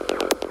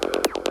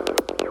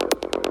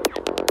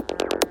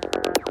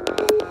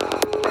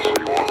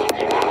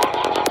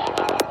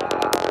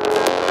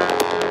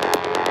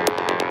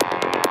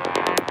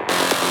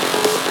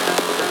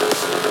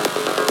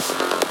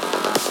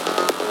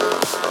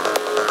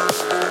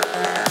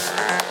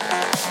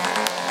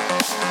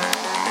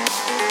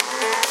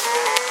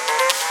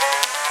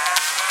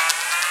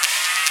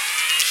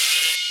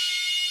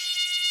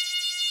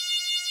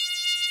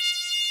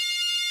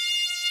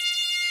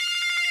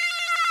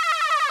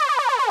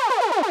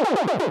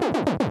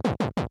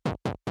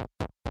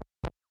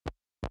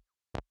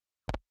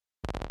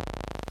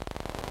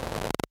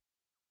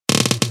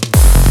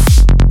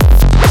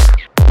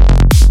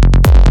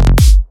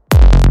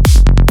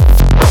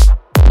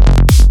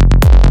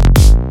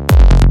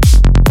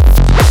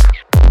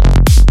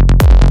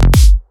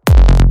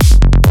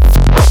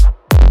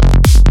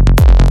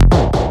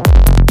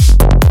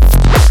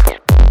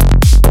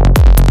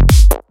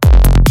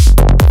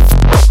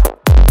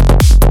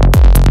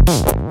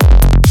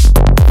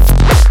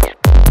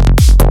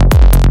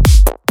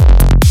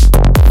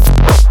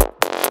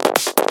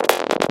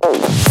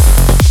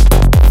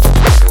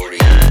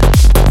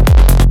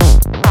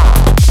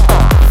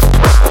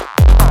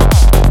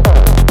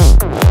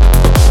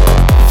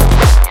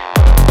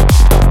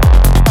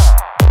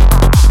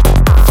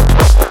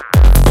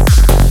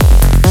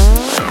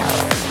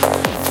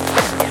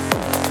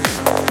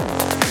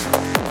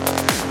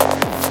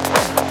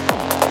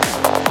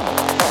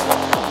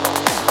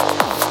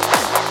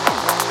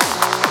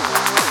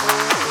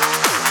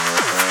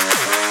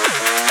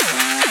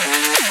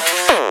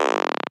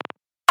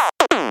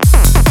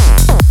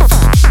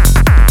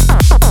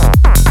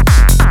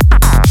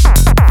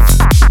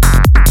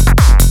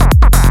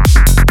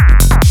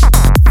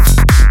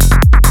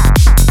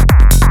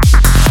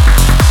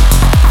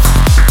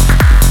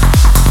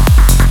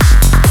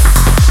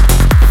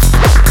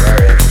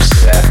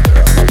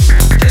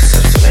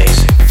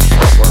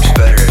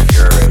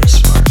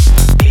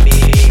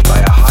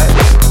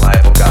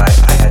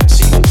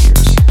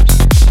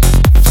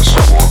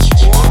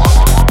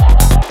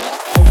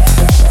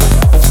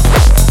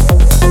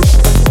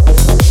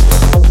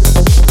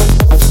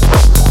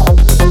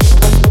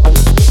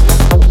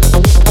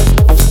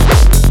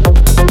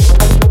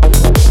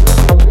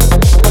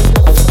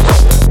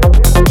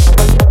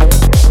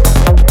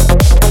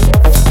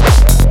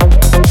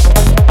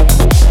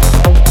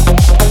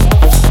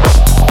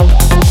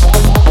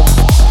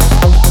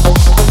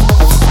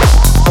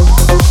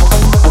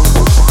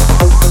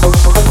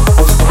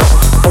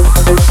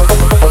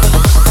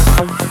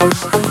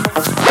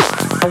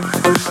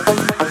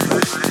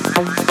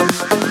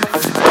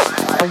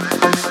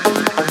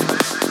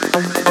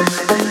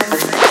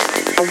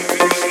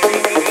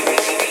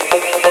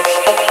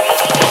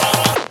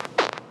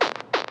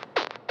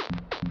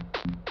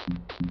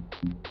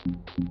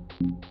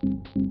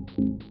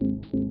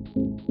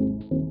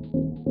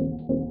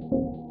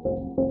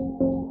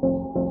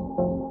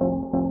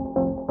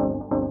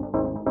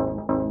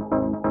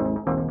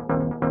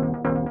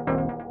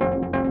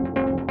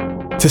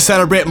 To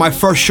celebrate my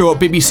first show at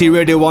BBC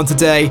Radio 1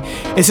 today,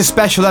 it's a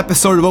special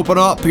episode of Open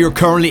Up. You're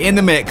currently in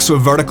the mix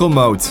with Vertical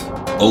Mode.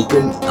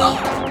 Open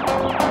Up.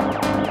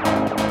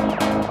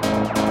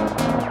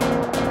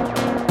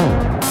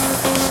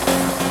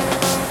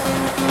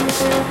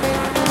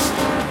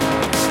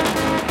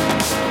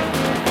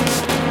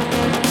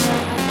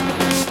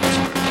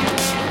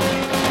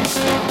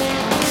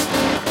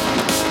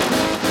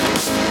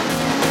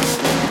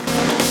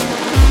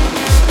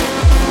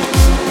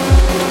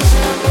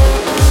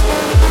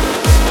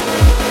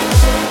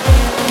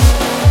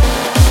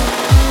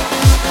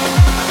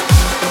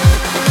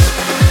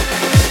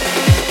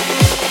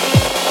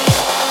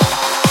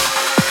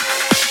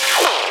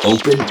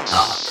 Open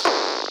Up.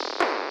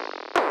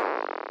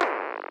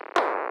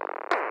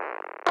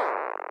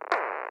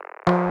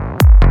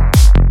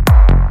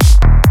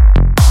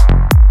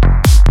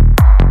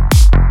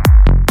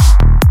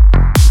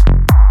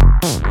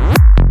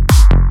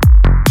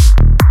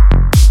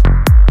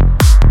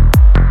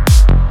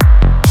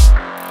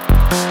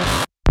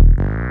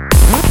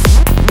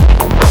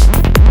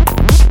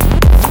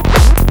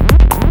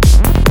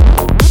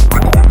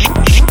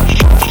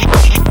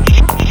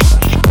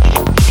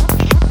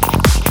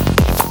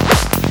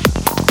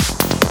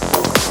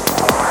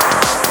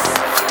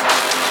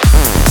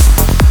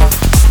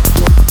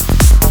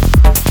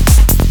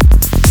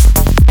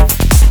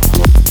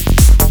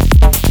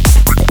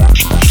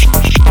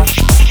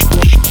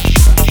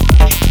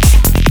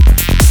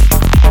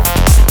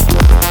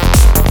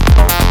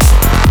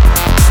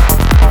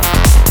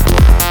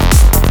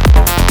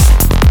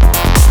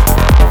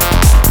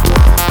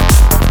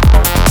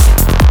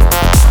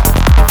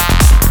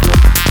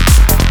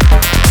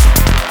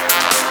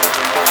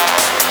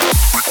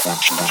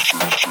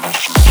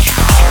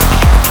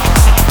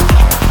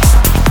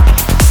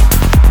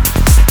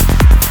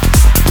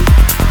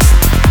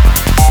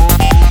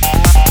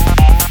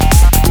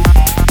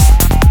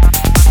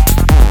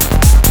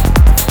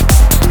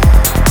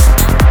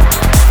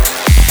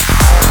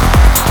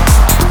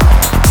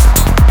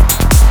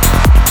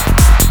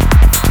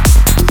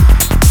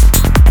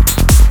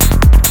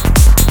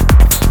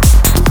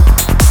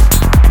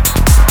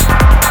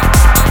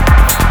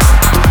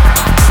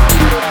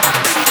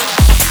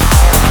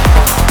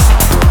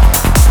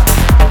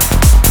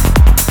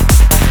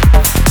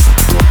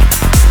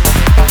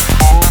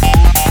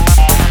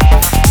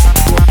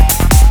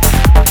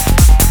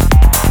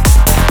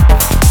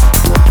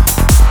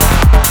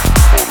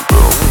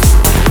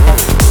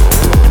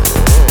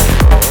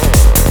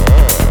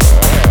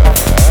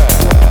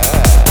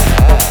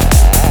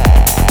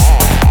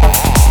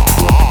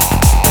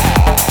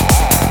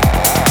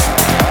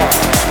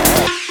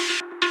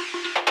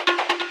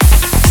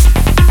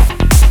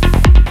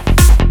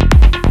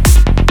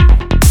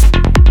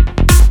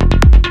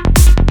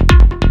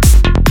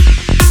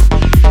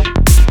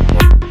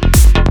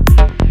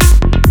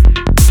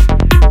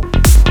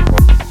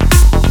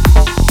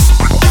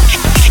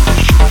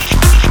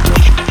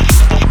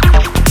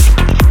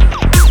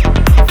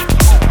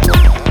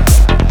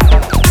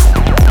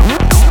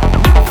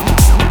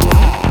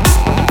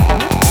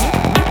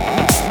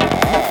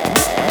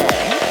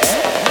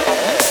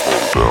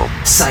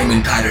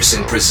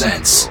 Patterson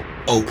presents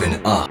Open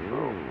Up.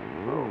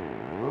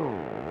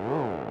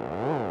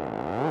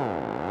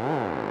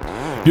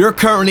 You're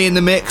currently in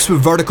the mix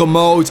with Vertical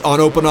Mode on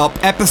Open Up,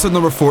 episode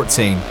number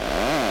 14.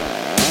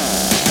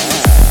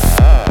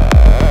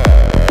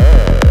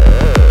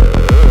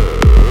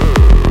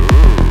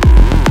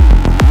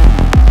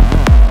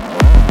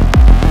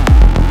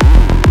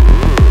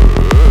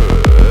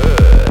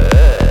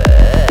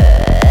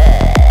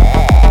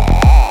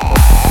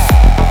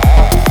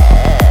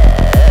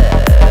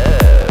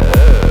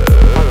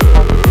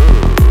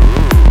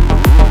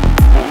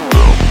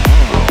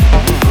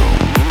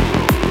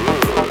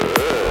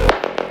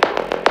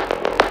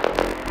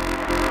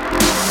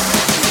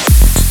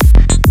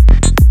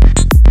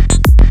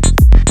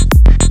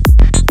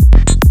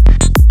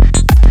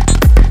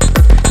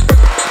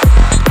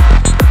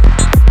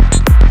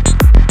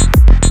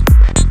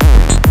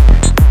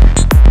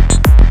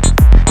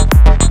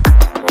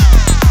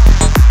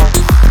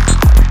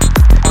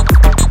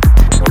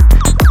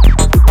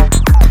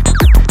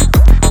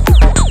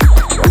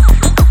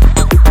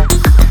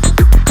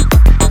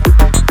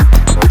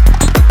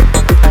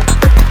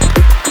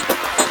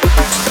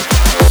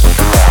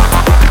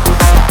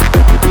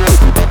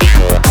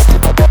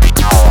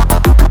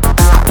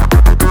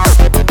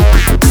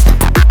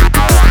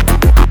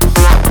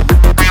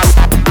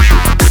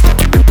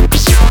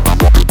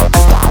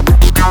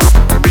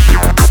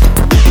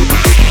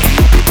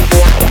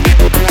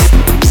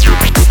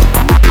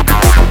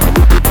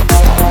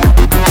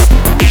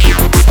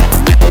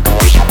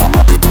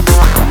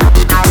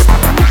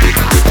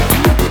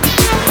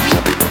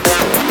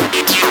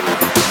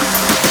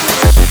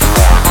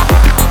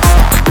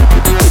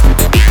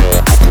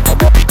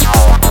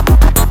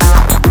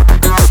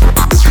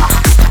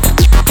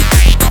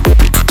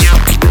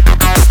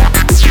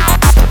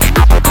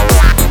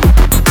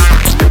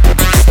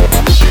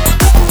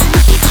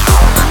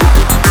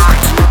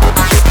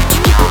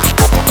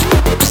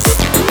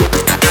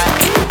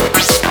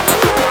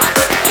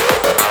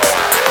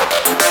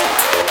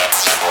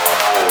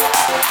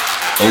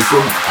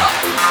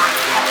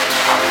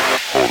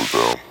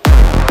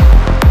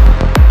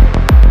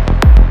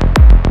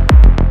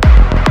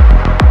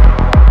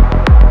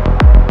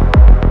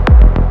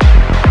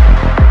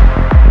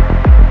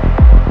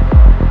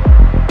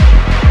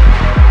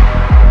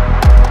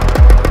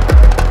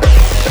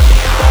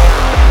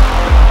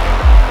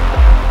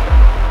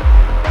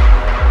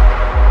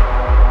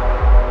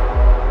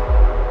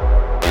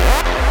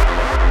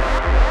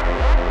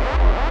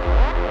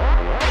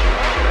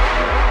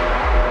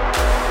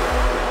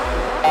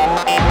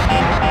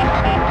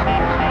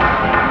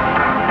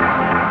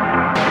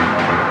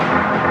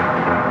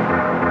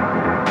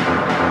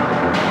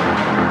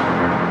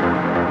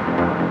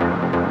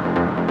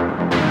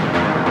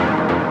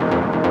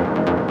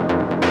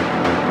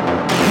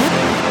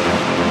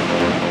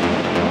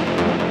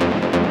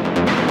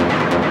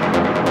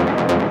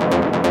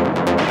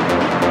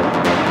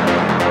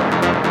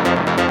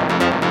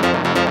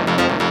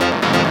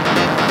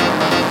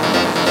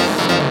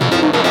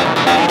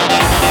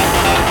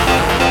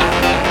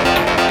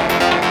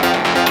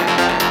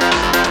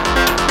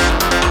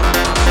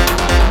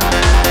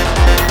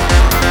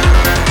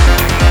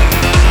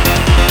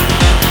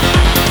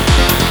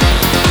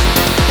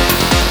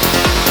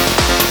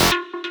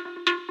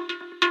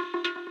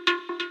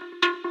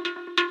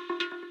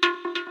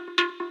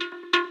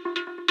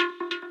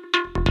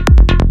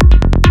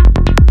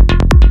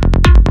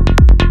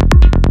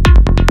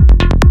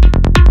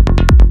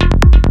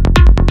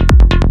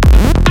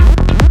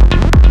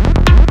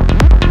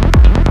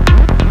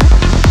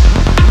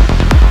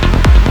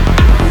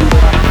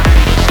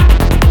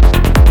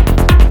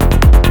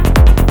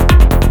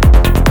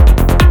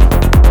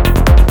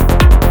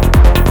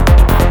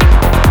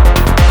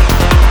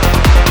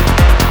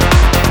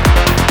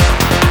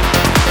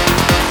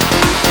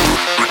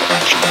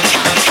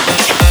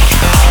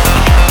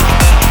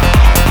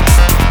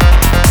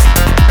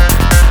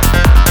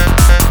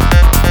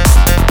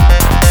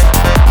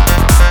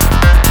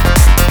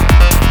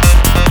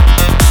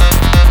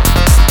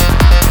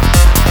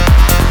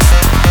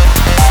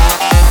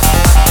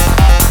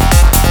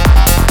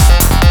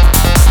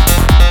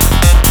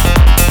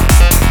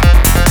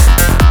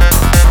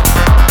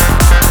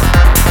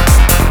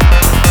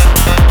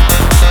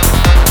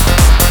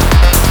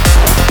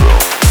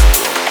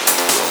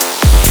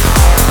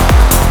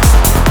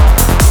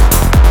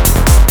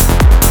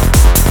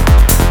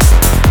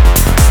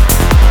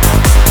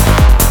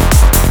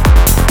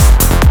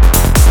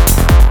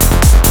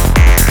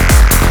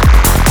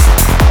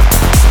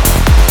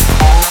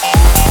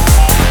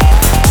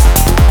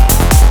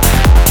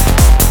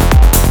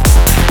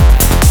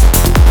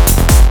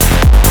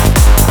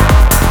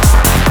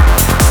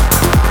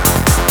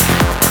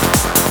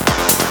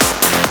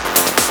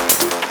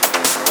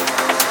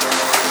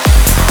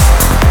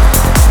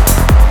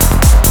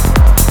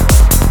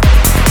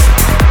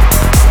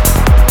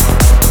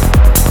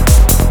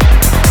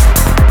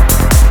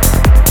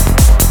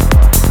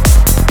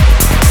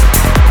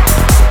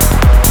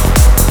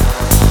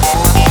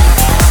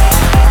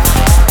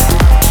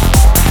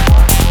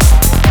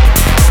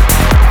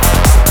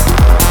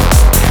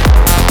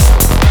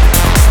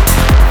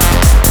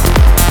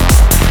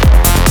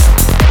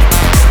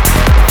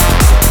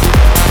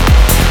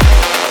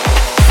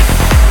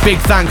 Big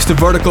thanks to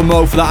Vertical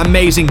Mode for that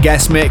amazing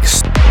guest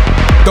mix.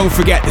 Don't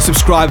forget to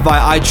subscribe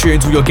via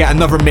iTunes where you'll get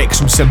another mix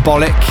from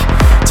Symbolic.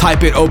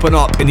 Type in Open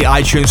Up in the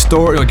iTunes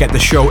store and you'll get the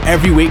show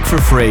every week for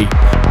free.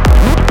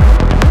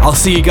 I'll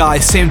see you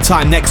guys same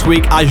time next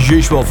week as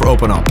usual for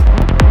Open Up.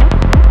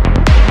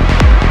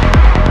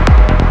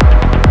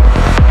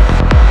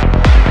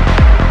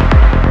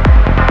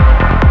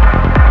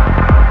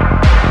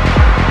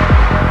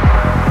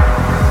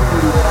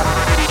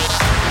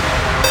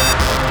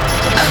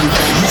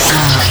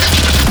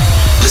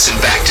 Listen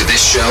back to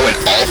this show and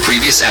all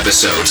previous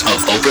episodes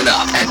of Open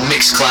Up at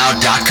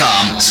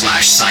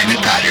mixcloud.com/Simon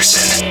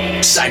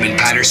Patterson. Simon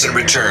Patterson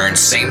returns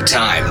same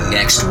time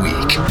next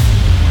week.